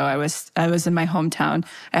 weekends ago. I was in my hometown.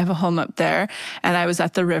 I have a home up there, and I was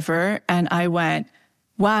at the river, and I went,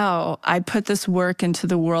 wow, I put this work into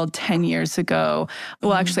the world 10 years ago.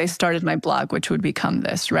 Well, actually, I started my blog, which would become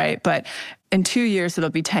this, right? But in 2 years,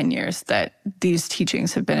 it'll be 10 years that these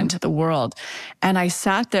teachings have been into the world. And I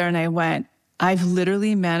sat there and I went, I've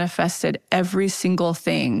literally manifested every single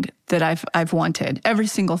thing that I've wanted, every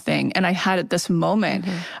single thing. And I had this moment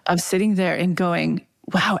of sitting there and going,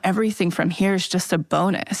 wow, everything from here is just a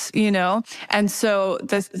bonus, And so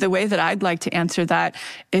the way that I'd like to answer that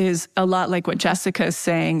is a lot like what Jessica is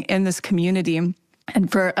saying in this community.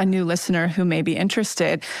 And for a new listener who may be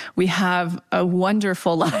interested, we have a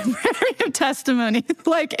wonderful library of testimonies.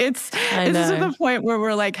 Like it's to the point where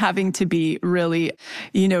we're like having to be really,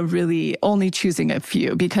 really only choosing a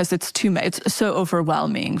few because it's so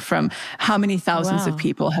overwhelming from how many thousands of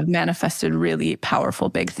people have manifested really powerful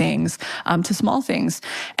big things to small things.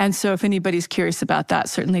 And so if anybody's curious about that,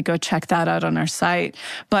 certainly go check that out on our site.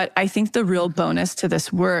 But I think the real bonus to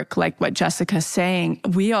this work, like what Jessica's saying,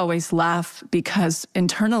 we always laugh because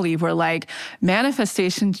internally we're like,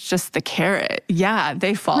 manifestation's just the carrot. Yeah,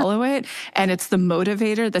 they follow it. And it's the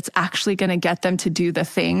motivator that's actually going to get them to do the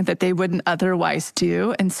thing that they wouldn't otherwise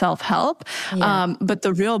do in self-help. Yeah. But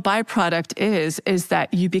the real byproduct is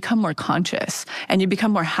that you become more conscious and you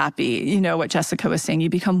become more happy. What Jessica was saying, you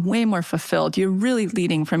become way more fulfilled. You're really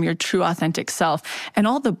leading from your true authentic self. And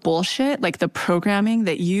all the bullshit, like the programming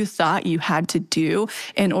that you thought you had to do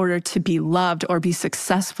in order to be loved or be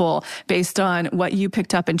successful based on what you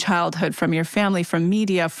picked up in childhood from your family, from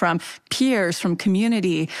media, from peers, from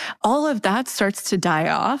community, all of that starts to die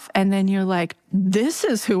off. And then you're like, this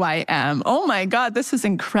is who I am. Oh my God, this is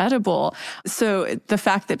incredible. So the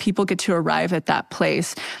fact that people get to arrive at that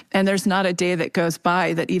place, and there's not a day that goes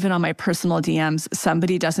by that even on my personal DMs,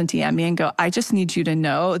 somebody doesn't DM me and go, I just need you to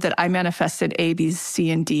know that I manifested A, B, C,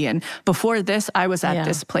 and D. And before this, I was at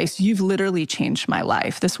this place. You've literally changed my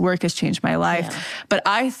life. This work has changed my life. Yeah. But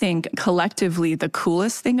I think collectively, the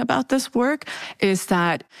coolest thing about this work is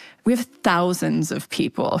that we have thousands of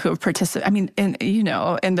people who have participated. I mean,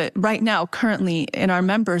 right now, currently in our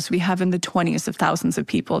members, we have in the 20s of thousands of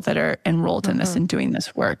people that are enrolled in this and doing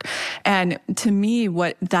this work. And to me,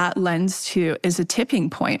 what that lends to is a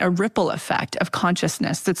tipping point, a ripple effect of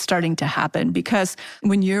consciousness that's starting to happen. Because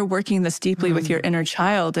when you're working this deeply with your inner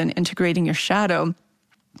child and integrating your shadow,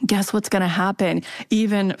 guess what's going to happen?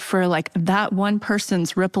 Even for like that one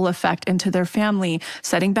person's ripple effect into their family,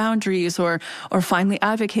 setting boundaries or finally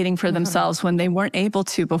advocating for themselves when they weren't able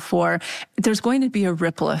to before, there's going to be a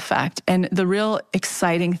ripple effect. And the real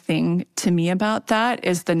exciting thing to me about that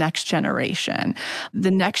is the next generation. The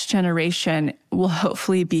next generation will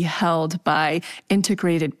hopefully be held by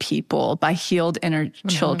integrated people, by healed inner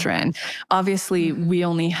children. Obviously, we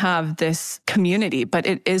only have this community, but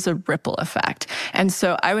it is a ripple effect. And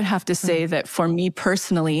so I would have to say that for me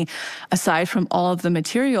personally, aside from all of the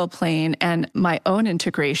material plane and my own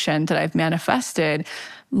integration that I've manifested,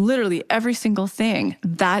 literally every single thing,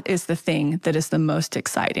 that is the thing that is the most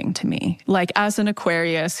exciting to me. Like as an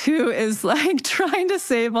Aquarius who is like trying to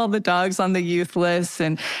save all the dogs on the youth list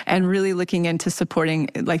and really looking into supporting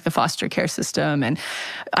like the foster care system. And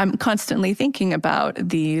I'm constantly thinking about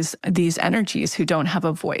these energies who don't have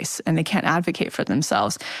a voice and they can't advocate for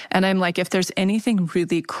themselves. And I'm like, if there's anything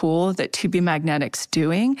really cool that To Be Magnetic's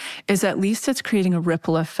doing, is at least it's creating a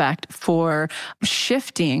ripple effect for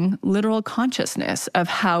shifting literal consciousness of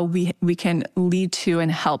how we can lead to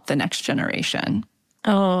and help the next generation.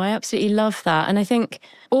 Oh, I absolutely love that. And I think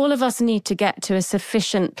all of us need to get to a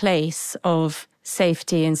sufficient place of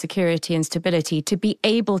safety and security and stability to be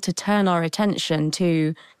able to turn our attention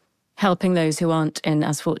to helping those who aren't in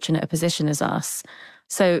as fortunate a position as us.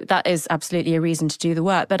 So that is absolutely a reason to do the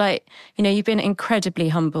work. But you've been incredibly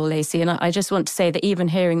humble, Lacy. And I just want to say that even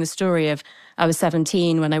hearing the story of I was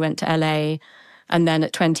 17 when I went to LA, and then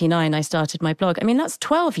at 29, I started my blog. I mean, that's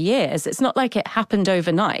 12 years. It's not like it happened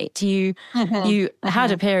overnight. You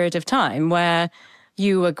had a period of time where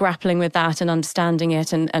you were grappling with that and understanding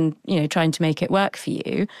it and trying to make it work for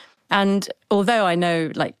you. And although I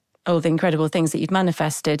know like all the incredible things that you've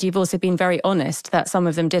manifested, you've also been very honest that some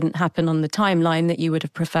of them didn't happen on the timeline that you would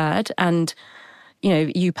have preferred. And,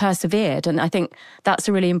 you persevered. And I think that's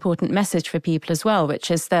a really important message for people as well,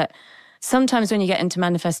 which is that sometimes when you get into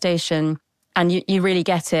manifestation, and you really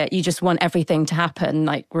get it, you just want everything to happen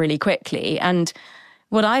like really quickly. And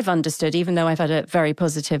what I've understood, even though I've had a very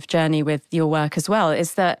positive journey with your work as well,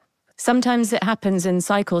 is that sometimes it happens in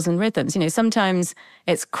cycles and rhythms. Sometimes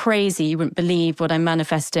it's crazy. You wouldn't believe what I'm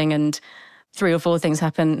manifesting and 3 or 4 things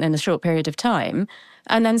happen in a short period of time.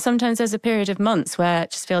 And then sometimes there's a period of months where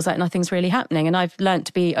it just feels like nothing's really happening. And I've learned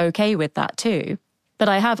to be okay with that too. But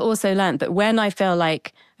I have also learned that when I feel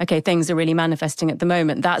like, okay, things are really manifesting at the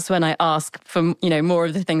moment, that's when I ask for, more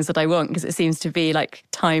of the things that I want, because it seems to be like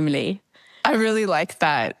timely. I really like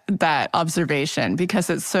that observation because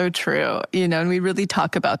it's so true, and we really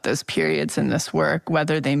talk about those periods in this work,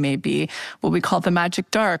 whether they may be what we call the magic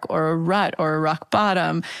dark or a rut or a rock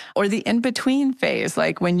bottom or the in-between phase,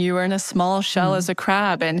 like when you were in a small shell as a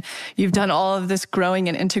crab and you've done all of this growing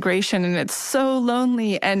and integration and it's so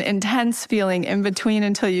lonely and intense feeling in between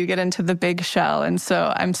until you get into the big shell. And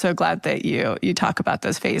so I'm so glad that you talk about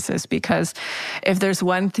those phases, because if there's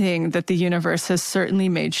one thing that the universe has certainly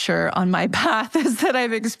made sure on my path is that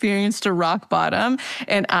I've experienced a rock bottom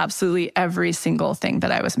in absolutely every single thing that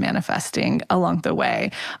I was manifesting along the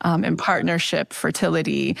way, in partnership,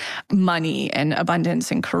 fertility, money, and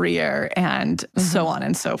abundance in career, and so on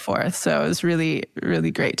and so forth. So it was really,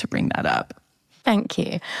 really great to bring that up. Thank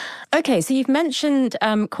you. Okay, so you've mentioned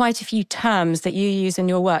quite a few terms that you use in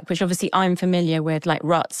your work, which obviously I'm familiar with, like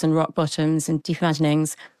ruts and rock bottoms and deep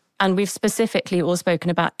imaginings. And we've specifically all spoken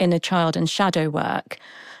about inner child and shadow work.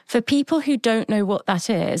 For people who don't know what that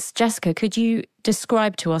is, Jessica, could you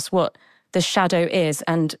describe to us what the shadow is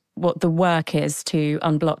and what the work is to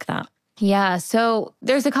unblock that? Yeah, so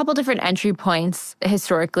there's a couple different entry points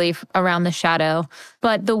historically around the shadow,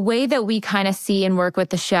 but the way that we kind of see and work with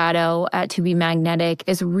the shadow at To Be Magnetic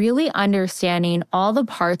is really understanding all the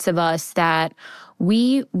parts of us that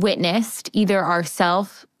we witnessed either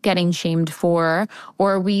ourselves getting shamed for,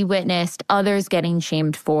 or we witnessed others getting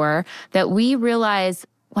shamed for, that we realize,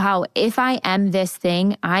 wow, if I am this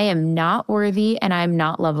thing, I am not worthy and I'm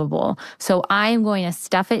not lovable. So I am going to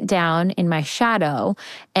stuff it down in my shadow.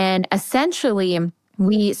 And essentially,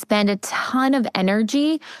 we spend a ton of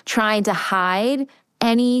energy trying to hide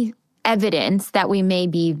any evidence that we may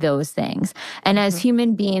be those things. And as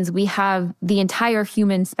human beings, we have the entire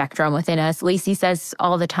human spectrum within us. Lacy says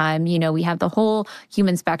all the time, we have the whole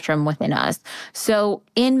human spectrum within us. So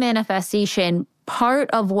in manifestation, part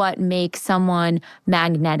of what makes someone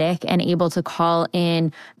magnetic and able to call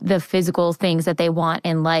in the physical things that they want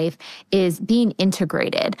in life is being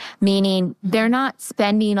integrated, meaning they're not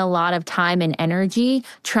spending a lot of time and energy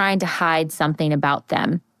trying to hide something about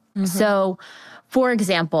them. So, for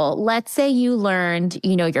example, let's say you learned,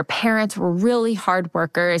 your parents were really hard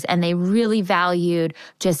workers and they really valued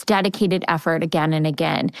just dedicated effort again and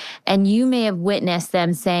again. And you may have witnessed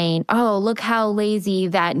them saying, oh, look how lazy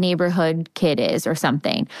that neighborhood kid is or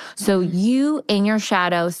something. So you in your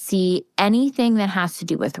shadow see anything that has to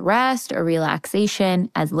do with rest or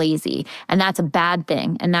relaxation as lazy. And that's a bad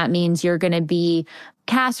thing. And that means you're going to be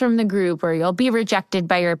cast from the group or you'll be rejected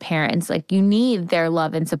by your parents. Like you need their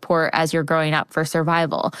love and support as you're growing up for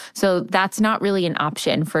survival. So that's not really an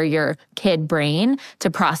option for your kid brain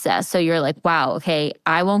to process. So you're like, wow, okay,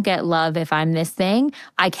 I won't get love if I'm this thing.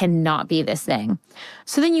 I cannot be this thing.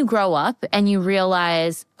 So then you grow up and you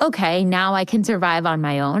realize, okay, now I can survive on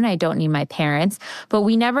my own. I don't need my parents. But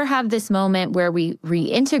we never have this moment where we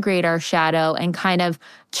reintegrate our shadow and kind of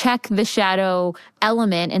check the shadow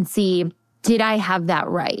element and see, did I have that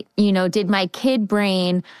right? Did my kid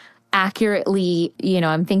brain accurately,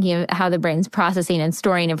 I'm thinking of how the brain's processing and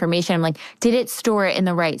storing information. I'm like, did it store it in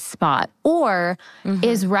the right spot? Or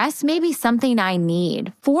is rest maybe something I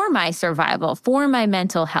need for my survival, for my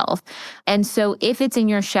mental health? And so if it's in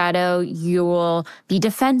your shadow, you'll be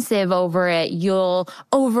defensive over it. You'll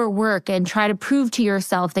overwork and try to prove to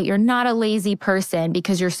yourself that you're not a lazy person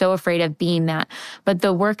because you're so afraid of being that. But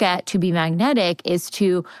the work at To Be Magnetic is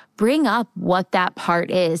to bring up what that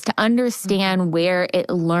part is, to understand where it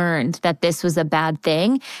learned that this was a bad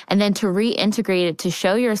thing, and then to reintegrate it to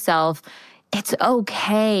show yourself it's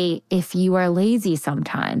okay if you are lazy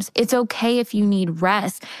sometimes. It's okay if you need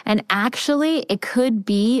rest. And actually, it could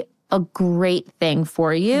be a great thing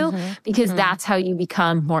for you because that's how you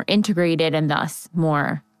become more integrated and thus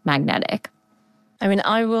more magnetic. I mean,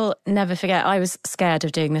 I will never forget, I was scared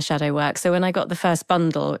of doing the shadow work. So when I got the first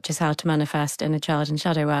bundle, which is How to Manifest Inner Child and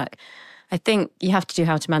Shadow Work, I think you have to do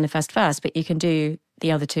How to Manifest first, but you can do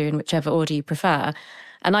the other two in whichever order you prefer.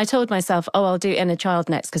 And I told myself, I'll do Inner Child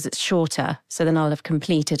next because it's shorter. So then I'll have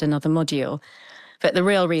completed another module. But the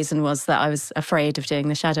real reason was that I was afraid of doing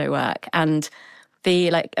the shadow work. And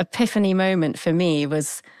the epiphany moment for me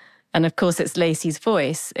was, and of course it's Lacy's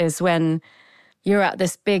voice, is when you're at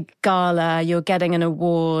this big gala, you're getting an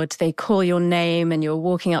award, they call your name and you're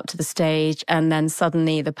walking up to the stage, and then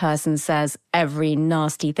suddenly the person says every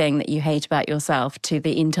nasty thing that you hate about yourself to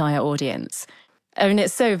the entire audience. I mean,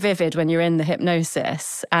 it's so vivid when you're in the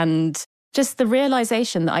hypnosis, and just the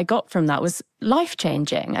realization that I got from that was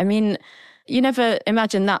life-changing. I mean, you never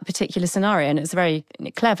imagine that particular scenario, and it's very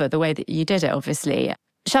clever the way that you did it, obviously.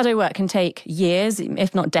 Shadow work can take years,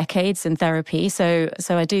 if not decades, in therapy. So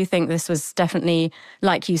I do think this was definitely,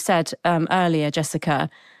 like you said earlier, Jessica,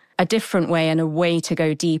 a different way and a way to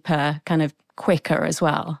go deeper, kind of quicker as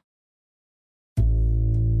well.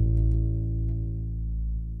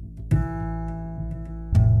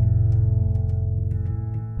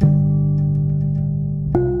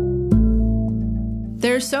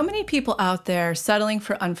 There's so many people out there settling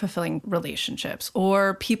for unfulfilling relationships,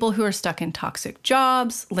 or people who are stuck in toxic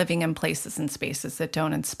jobs, living in places and spaces that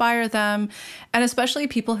don't inspire them, and especially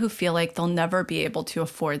people who feel like they'll never be able to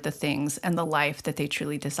afford the things and the life that they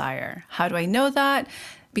truly desire. How do I know that?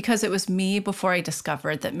 Because it was me before I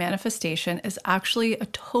discovered that manifestation is actually a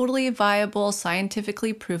totally viable,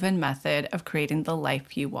 scientifically proven method of creating the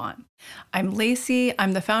life you want. I'm Lacy,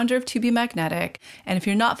 I'm the founder of To Be Magnetic, and if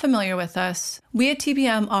you're not familiar with us, we at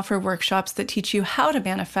TBM offer workshops that teach you how to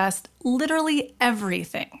manifest literally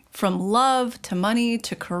everything, from love to money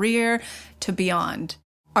to career to beyond.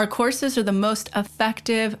 Our courses are the most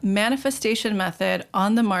effective manifestation method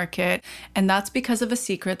on the market, and that's because of a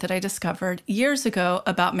secret that I discovered years ago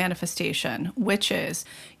about manifestation, which is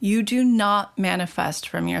you do not manifest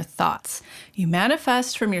from your thoughts. You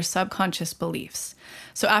manifest from your subconscious beliefs.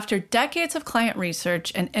 So after decades of client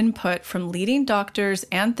research and input from leading doctors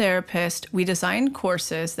and therapists, we designed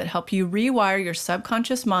courses that help you rewire your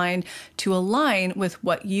subconscious mind to align with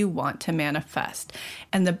what you want to manifest.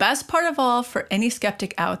 And the best part of all, for any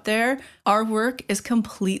skeptic out there, our work is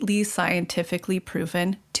completely scientifically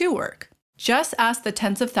proven to work. Just ask the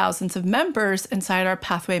tens of thousands of members inside our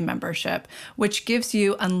Pathway membership, which gives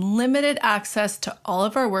you unlimited access to all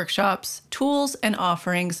of our workshops, tools, and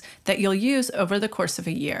offerings that you'll use over the course of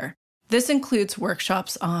a year. This includes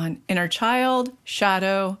workshops on inner child,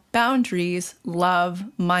 shadow, boundaries, love,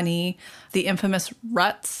 money, the infamous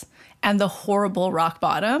ruts, and the horrible rock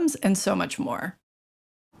bottoms, and so much more.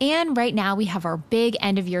 And right now we have our big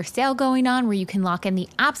end of year sale going on where you can lock in the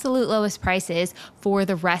absolute lowest prices for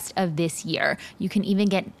the rest of this year. You can even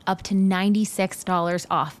get up to $96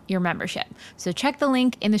 off your membership. So check the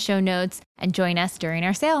link in the show notes and join us during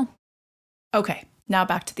our sale. Okay, now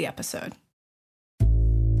back to the episode.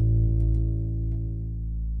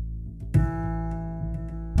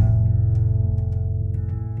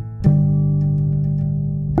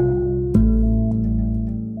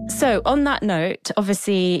 So on that note,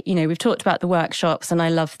 obviously, we've talked about the workshops and I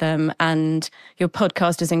love them, and your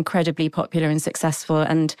podcast is incredibly popular and successful.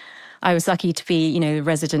 And I was lucky to be, the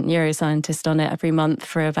resident neuroscientist on it every month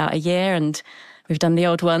for about a year, and we've done the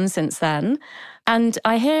odd one since then. And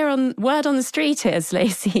I hear word on the street is,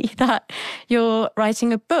 Lacy, that you're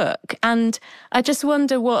writing a book. And I just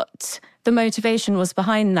wonder what the motivation was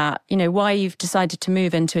behind that, why you've decided to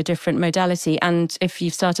move into a different modality. And if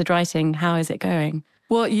you've started writing, how is it going?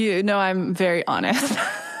 Well, I'm very honest.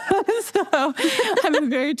 So I'm a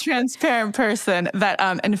very transparent person that,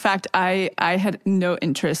 in fact, I had no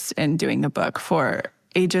interest in doing a book for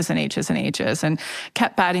ages and ages and ages, and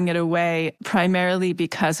kept batting it away primarily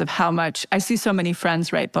because of how much I see so many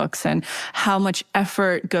friends write books and how much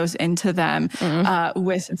effort goes into them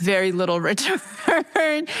with very little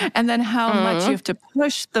return, and then how much you have to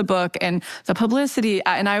push the book and the publicity.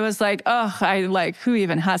 And I was like, who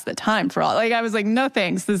even has the time for all? I was like, no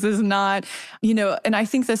thanks. This is not, and I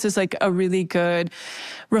think this is like a really good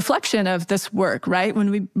reflection of this work, right?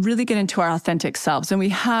 When we really get into our authentic selves, and we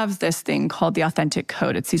have this thing called the authentic code.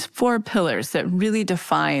 It's these 4 pillars that really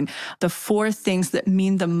define the 4 things that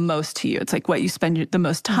mean the most to you. It's like what you spend the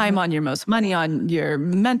most time on, your most money on, your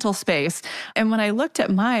mental space. And when I looked at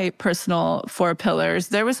my personal 4 pillars,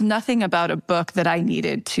 there was nothing about a book that I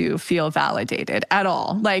needed to feel validated at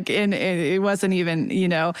all. It wasn't even,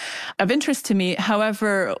 of interest to me.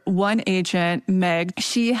 However, one agent, Meg,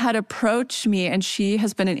 she had approached me, and she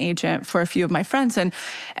has been an agent for a few of my friends. And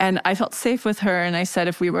I felt safe with her. And I said,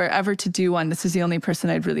 if we were ever to do one, this is the only person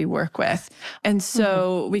I'd really work with. And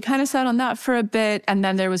so we kind of sat on that for a bit. And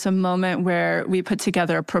then there was a moment where we put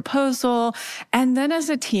together a proposal. And then as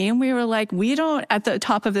a team, we were like, at the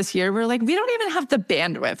top of this year, we don't even have the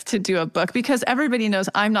bandwidth to do a book, because everybody knows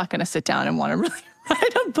I'm not going to sit down and want to really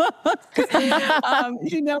write a book.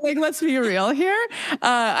 Let's be real here.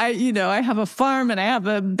 I have a farm and I have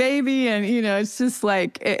a baby, and, it's just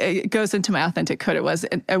like, it goes into my authentic code. It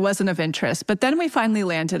wasn't of interest. But then we finally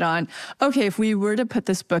landed on, okay, if we were to put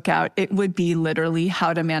this book out, it would be literally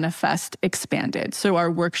How to Manifest Expanded. So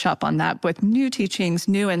our workshop on that with new teachings,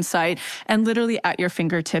 new insight, and literally at your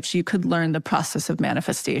fingertips, you could learn the process of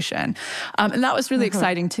manifestation. And that was really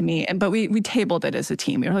exciting to me. But we tabled it as a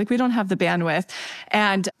team. We were like, we don't have the bandwidth.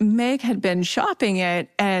 And Meg had been shopping it,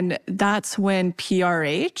 and that's when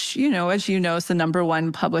PRH, as you know, is the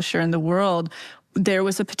 #1 publisher in the world. There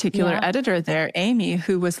was a particular editor there, Amy,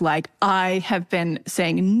 who was like, I have been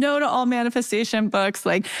saying no to all manifestation books.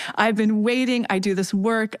 I've been waiting. I do this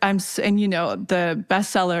work. The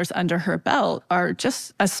bestsellers under her belt are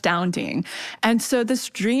just astounding. And so this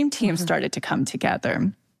dream team started to come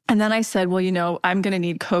together. And then I said, well, I'm going to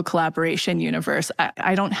need co-collaboration universe.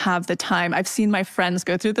 I don't have the time. I've seen my friends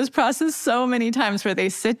go through this process so many times where they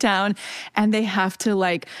sit down and they have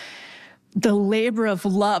to the labor of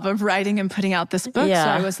love of writing and putting out this book. Yeah. So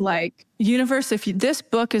I was like, universe, if this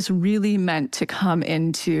book is really meant to come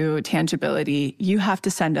into tangibility, you have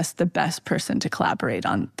to send us the best person to collaborate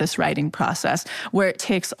on this writing process, where it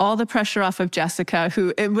takes all the pressure off of Jessica,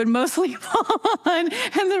 who it would mostly fall on,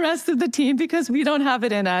 and the rest of the team, because we don't have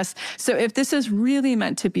it in us. So if this is really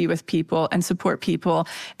meant to be with people and support people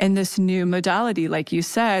in this new modality, like you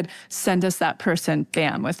said, send us that person.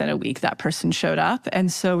 Bam, within a week, that person showed up.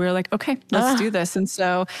 And so we were like, okay, let's do this. And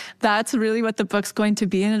so that's really what the book's going to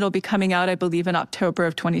be. And it'll be coming out, I believe, in October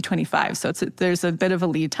of 2025. So there's a bit of a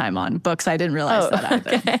lead time on books. I didn't realize that either.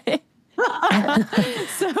 Okay.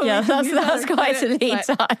 That's quite a lead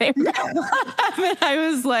time. I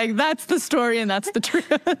was like, that's the story and that's the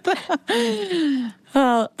truth.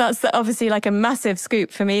 Well, that's obviously like a massive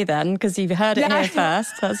scoop for me then, because you've heard it here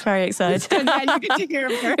first. That's very exciting. You get to hear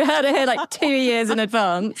it. You heard it here 2 years in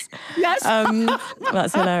advance. Yes.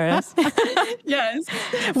 That's hilarious. Yes.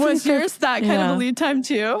 Was yours that kind of a lead time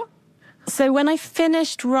too? So when I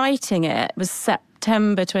finished writing it was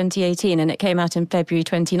September 2018, and it came out in February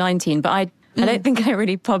 2019. But I don't think I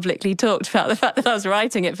really publicly talked about the fact that I was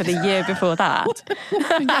writing it for the year before that.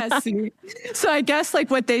 Yes. So I guess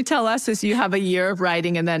what they tell us is you have a year of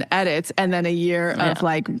writing and then edits, and then a year of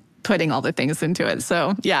putting all the things into it.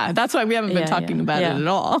 So yeah, that's why we haven't been talking about it at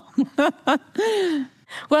all.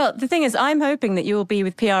 Well, the thing is, I'm hoping that you'll be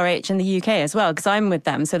with PRH in the UK as well, because I'm with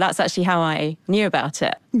them. So that's actually how I knew about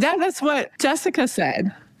it. That's what Jessica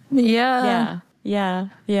said. Yeah.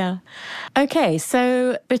 Okay,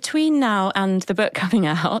 so between now and the book coming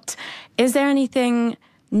out, is there anything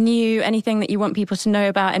new, anything that you want people to know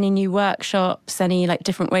about, any new workshops, any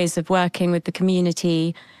different ways of working with the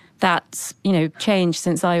community that's, changed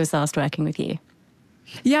since I was last working with you?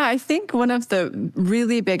 Yeah, I think one of the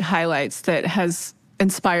really big highlights that has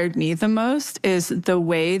inspired me the most is the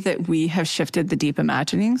way that we have shifted the deep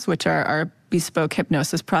imaginings, which are our bespoke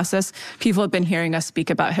hypnosis process. People have been hearing us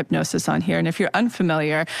speak about hypnosis on here. And if you're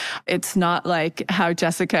unfamiliar, it's not like how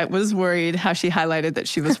Jessica was worried, how she highlighted that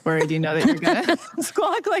she was worried, that you're going to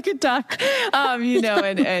squawk like a duck,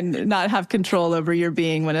 and not have control over your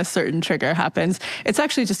being when a certain trigger happens. It's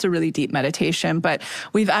actually just a really deep meditation, but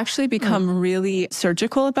we've actually become really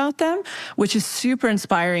surgical about them, which is super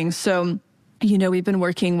inspiring. So, we've been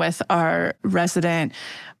working with our resident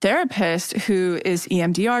therapist who is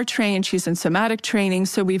EMDR trained. She's in somatic training.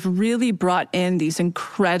 So we've really brought in these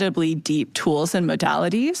incredibly deep tools and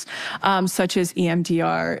modalities, such as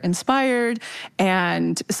EMDR inspired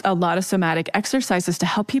and a lot of somatic exercises to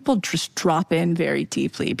help people just drop in very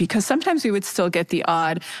deeply. Because sometimes we would still get the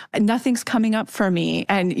odd, nothing's coming up for me.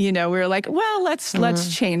 And, we're like, well,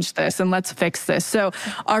 let's change this and let's fix this. So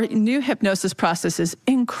our new hypnosis process is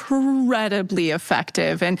incredibly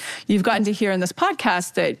effective. And you've gotten to hear in this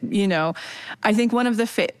podcast that, I think one of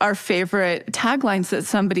our favorite taglines that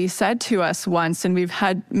somebody said to us once, and we've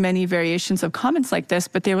had many variations of comments like this,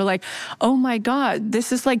 but they were like, oh my God,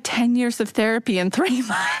 this is like 10 years of therapy in 3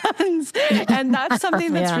 months. And that's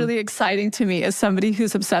something that's really exciting to me as somebody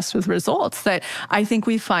who's obsessed with results, that I think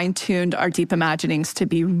we fine-tuned our deep imaginings to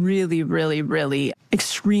be really, really, really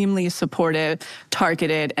extremely supportive,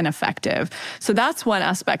 targeted, and effective. So that's one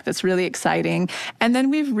aspect that's really exciting. And then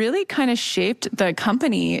we've really kind of shaped the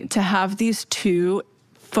company to have these two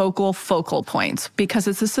focal points because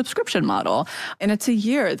it's a subscription model and it's a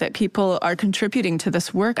year that people are contributing to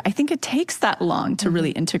this work. I think it takes that long to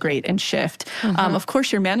really integrate and shift. Of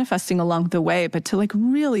course, you're manifesting along the way, but to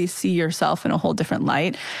really see yourself in a whole different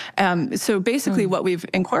light. So basically what we've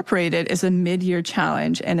incorporated is a mid-year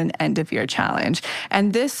challenge and an end-of-year challenge.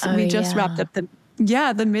 And this, we just wrapped up the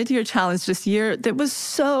mid-year challenge this year that was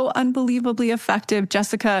so unbelievably effective.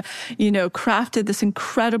 Jessica, crafted this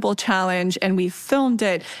incredible challenge and we filmed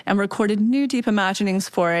it and recorded new deep imaginings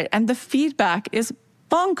for it. And the feedback is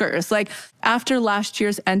bonkers. Like after last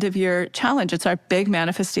year's end of year challenge, it's our big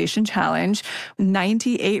manifestation challenge.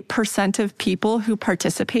 98% of people who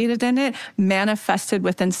participated in it manifested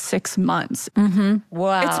within 6 months.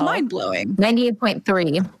 Wow. It's mind blowing.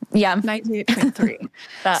 98.3. Yeah. 98.3.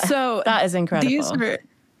 That is incredible.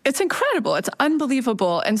 It's incredible. It's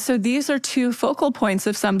unbelievable. And so these are two focal points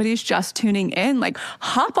if somebody's just tuning in, like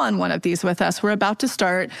hop on one of these with us. We're about to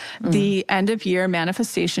start the end of year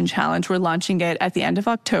manifestation challenge. We're launching it at the end of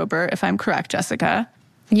October, if I'm correct, Jessica.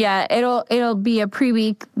 Yeah, it'll be a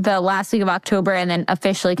pre-week the last week of October and then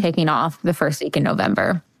officially kicking off the first week in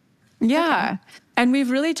November. Yeah. And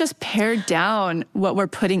we've really just pared down what we're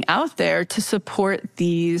putting out there to support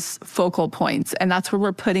these focal points. And that's where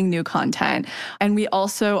we're putting new content. And we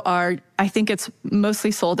also are, I think it's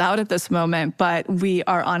mostly sold out at this moment, but we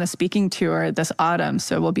are on a speaking tour this autumn.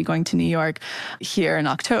 So we'll be going to New York here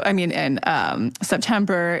in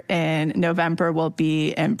September. In November, we'll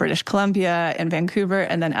be in British Columbia and Vancouver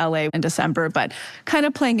and then LA in December. But kind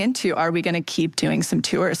of playing into, are we going to keep doing some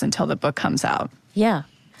tours until the book comes out? Yeah.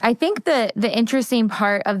 I think the interesting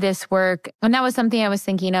part of this work, and that was something I was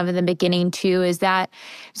thinking of in the beginning too, is that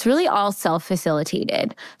it's really all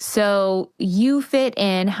self-facilitated. So you fit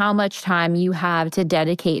in how much time you have to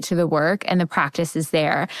dedicate to the work and the practice is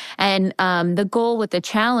there. And the goal with the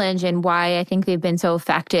challenge and why I think they've been so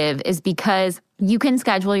effective is because you can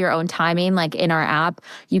schedule your own timing, like in our app.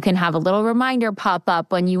 You can have a little reminder pop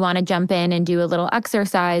up when you want to jump in and do a little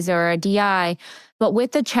exercise or a DI. But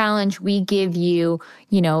with the challenge, we give you,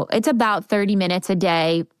 it's about 30 minutes a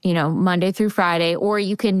day, Monday through Friday, or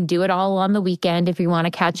you can do it all on the weekend if you want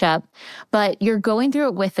to catch up. But you're going through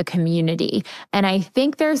it with the community. And I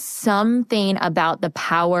think there's something about the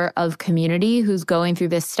power of community who's going through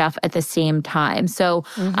this stuff at the same time. So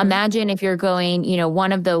imagine if you're going,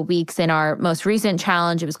 one of the weeks in our most recent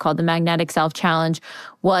challenge, it was called the Magnetic Self Challenge,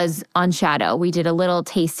 was on shadow. We did a little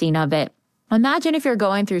tasting of it. Imagine if you're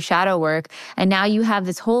going through shadow work and now you have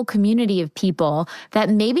this whole community of people that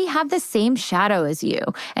maybe have the same shadow as you.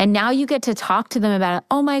 And now you get to talk to them about,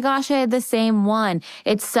 oh my gosh, I had the same one.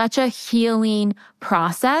 It's such a healing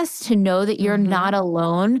process to know that you're not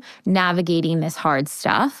alone navigating this hard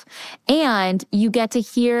stuff. And you get to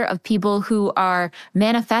hear of people who are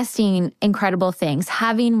manifesting incredible things,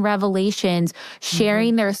 having revelations,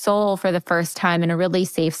 sharing their soul for the first time in a really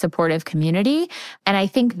safe, supportive community. And I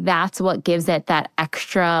think that's what gives it that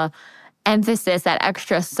extra emphasis, that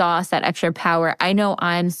extra sauce, that extra power. I know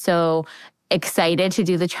I'm so excited to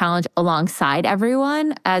do the challenge alongside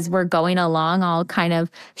everyone as we're going along. I'll kind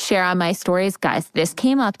of share on my stories, guys, this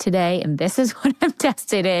came up today and this is what I'm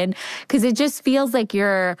tested in, because it just feels like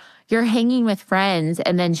you're you're hanging with friends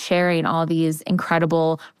and then sharing all these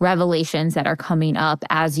incredible revelations that are coming up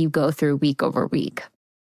as you go through week over week.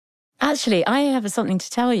 Actually, I have something to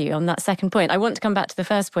tell you on that second point. I want to come back to the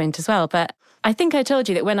first point as well, but I think I told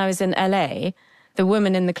you that when I was in LA, the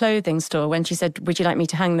woman in the clothing store, when she said, "Would you like me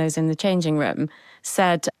to hang those in the changing room?"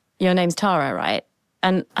 said, "Your name's Tara, right?"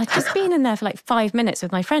 And I'd just been in there for like 5 minutes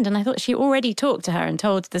with my friend, and I thought she already talked to her and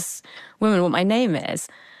told this woman what my name is.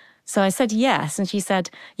 So I said yes, and she said,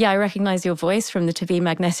 "Yeah, I recognize your voice from the To Be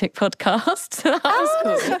Magnetic podcast." So that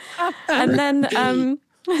was cool. And then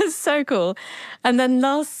it's so cool. And then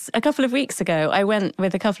a couple of weeks ago, I went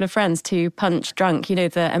with a couple of friends to Punch Drunk, the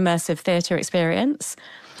immersive theatre experience.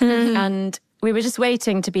 And we were just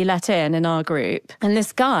waiting to be let in our group. And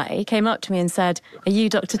this guy came up to me and said, "Are you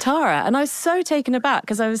Dr. Tara?" And I was so taken aback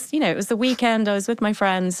because I was, it was the weekend, I was with my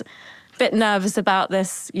friends, a bit nervous about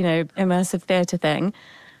this, immersive theatre thing.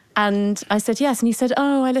 And I said, yes. And he said,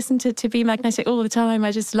 "Oh, I listen to Be Magnetic all the time.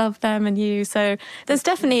 I just love them and you." So there's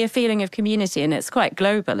definitely a feeling of community, and it's quite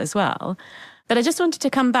global as well. But I just wanted to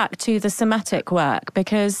come back to the somatic work,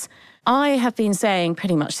 because I have been saying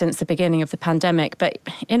pretty much since the beginning of the pandemic, but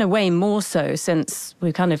in a way more so since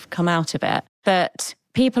we've kind of come out of it, that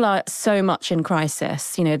people are so much in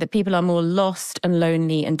crisis, that people are more lost and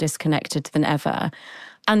lonely and disconnected than ever.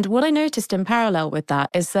 And what I noticed in parallel with that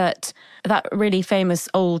is that really famous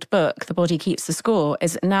old book, The Body Keeps the Score,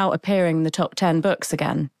 is now appearing in the top 10 books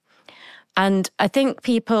again. And I think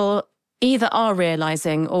people either are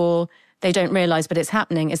realizing, or they don't realize, but it's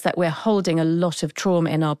happening, is that we're holding a lot of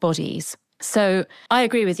trauma in our bodies. So I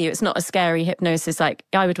agree with you. It's not a scary hypnosis. Like,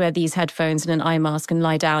 I would wear these headphones and an eye mask and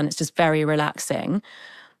lie down. It's just very relaxing.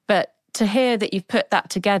 But to hear that you've put that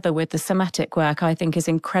together with the somatic work, I think is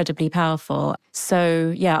incredibly powerful.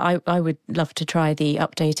 So yeah, I would love to try the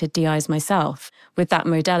updated DIs myself with that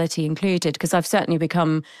modality included, because I've certainly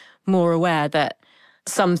become more aware that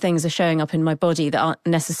some things are showing up in my body that aren't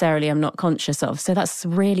necessarily I'm not conscious of. So that's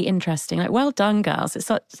really interesting. Like, well done, girls.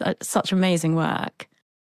 It's such amazing work.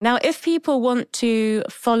 Now, if people want to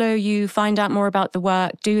follow you, find out more about the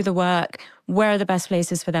work, do the work, where are the best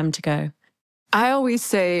places for them to go? I always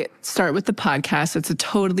say start with the podcast. It's a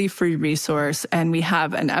totally free resource. And we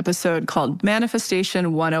have an episode called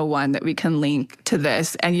Manifestation 101 that we can link to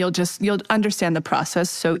this. And you'll understand the process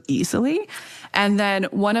so easily. And then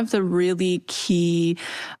one of the really key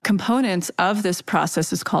components of this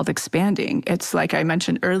process is called expanding. It's like I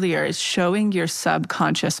mentioned earlier, is showing your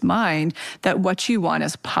subconscious mind that what you want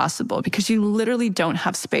is possible, because you literally don't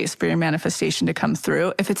have space for your manifestation to come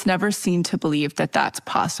through if it's never seen to believe that that's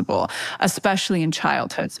possible, especially in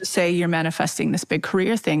childhood. So say you're manifesting this big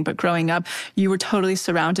career thing, but growing up, you were totally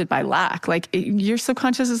surrounded by lack. Like, your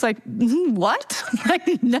subconscious is like, what?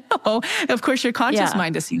 Like, no. Of course, your conscious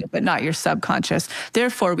mind has seen it, but not your subconscious.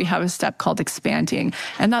 Therefore, we have a step called expanding.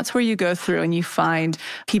 And that's where you go through and you find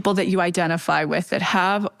people that you identify with that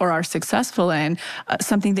have or are successful in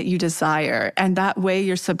something that you desire. And that way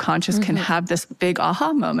your subconscious can have this big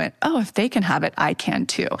aha moment. Oh, if they can have it, I can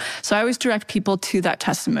too. So I always direct people to that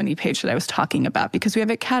testimony page that I was talking about, because we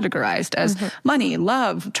have it categorized as money,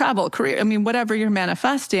 love, travel, career. I mean, whatever you're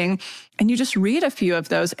manifesting. And you just read a few of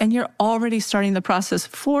those and you're already starting the process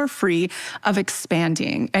for free of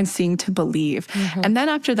expanding and seeing to believe. And then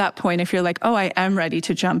after that point, if you're like, oh, I am ready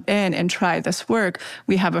to jump in and try this work,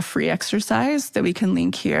 we have a free exercise that we can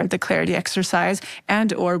link here, the clarity exercise,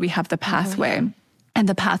 and or we have the pathway. And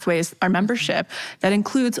the pathway is our membership that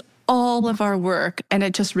includes all of our work, and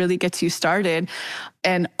it just really gets you started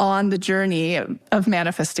and on the journey of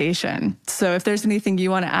manifestation. So if there's anything you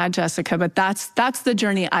want to add, Jessica, but that's the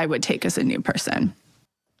journey I would take as a new person.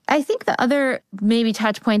 I think the other maybe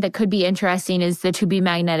touch point that could be interesting is the To Be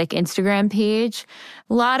Magnetic Instagram page.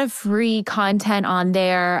 A lot of free content on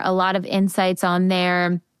there, a lot of insights on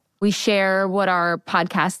there. We share what our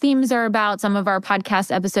podcast themes are about. Some of our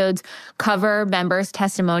podcast episodes cover members'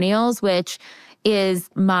 testimonials, which is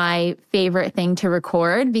my favorite thing to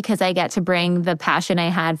record, because I get to bring the passion I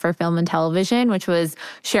had for film and television, which was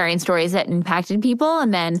sharing stories that impacted people.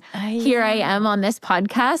 And then here I am on this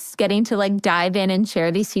podcast getting to dive in and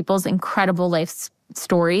share these people's incredible life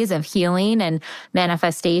stories of healing and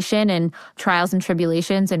manifestation and trials and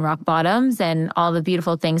tribulations and rock bottoms and all the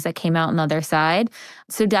beautiful things that came out on the other side.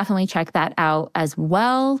 So definitely check that out as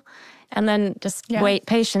well. And then just wait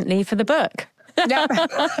patiently for the book. Yeah,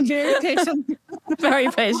 very patiently. Very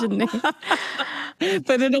patiently.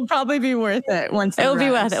 But it'll probably be worth it once it'll be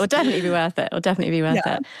worth it. It'll definitely be worth it. It'll definitely be worth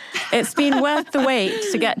it. It's been worth the wait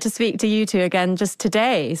to get to speak to you two again just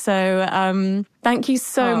today. So thank you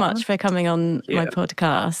so much for coming on my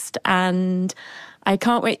podcast. And I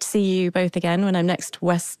can't wait to see you both again when I'm next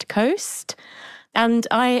West Coast. And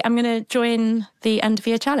I am going to join the end of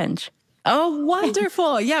year challenge. Oh,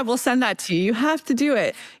 wonderful. Yeah, we'll send that to you. You have to do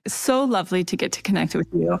it. It's so lovely to get to connect with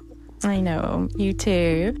you. I know. You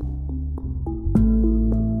too.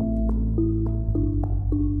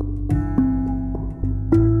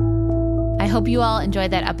 I hope you all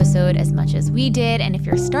enjoyed that episode as much as we did. And if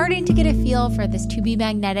you're starting to get a feel for this to be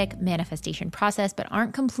magnetic manifestation process, but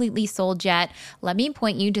aren't completely sold yet, let me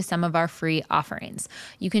point you to some of our free offerings.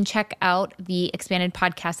 You can check out the expanded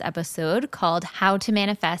podcast episode called How to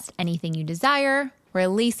Manifest Anything You Desire, where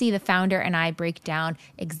Lacy, the founder, and I break down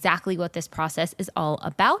exactly what this process is all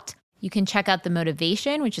about. You can check out the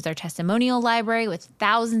Motivation, which is our testimonial library with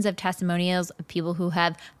thousands of testimonials of people who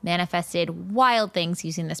have manifested wild things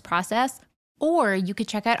using this process. Or you could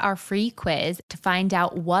check out our free quiz to find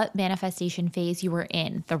out what manifestation phase you were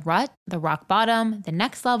in, the rut, the rock bottom, the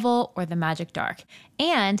next level, or the magic dark,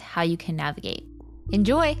 and how you can navigate.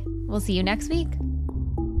 Enjoy! We'll see you next week.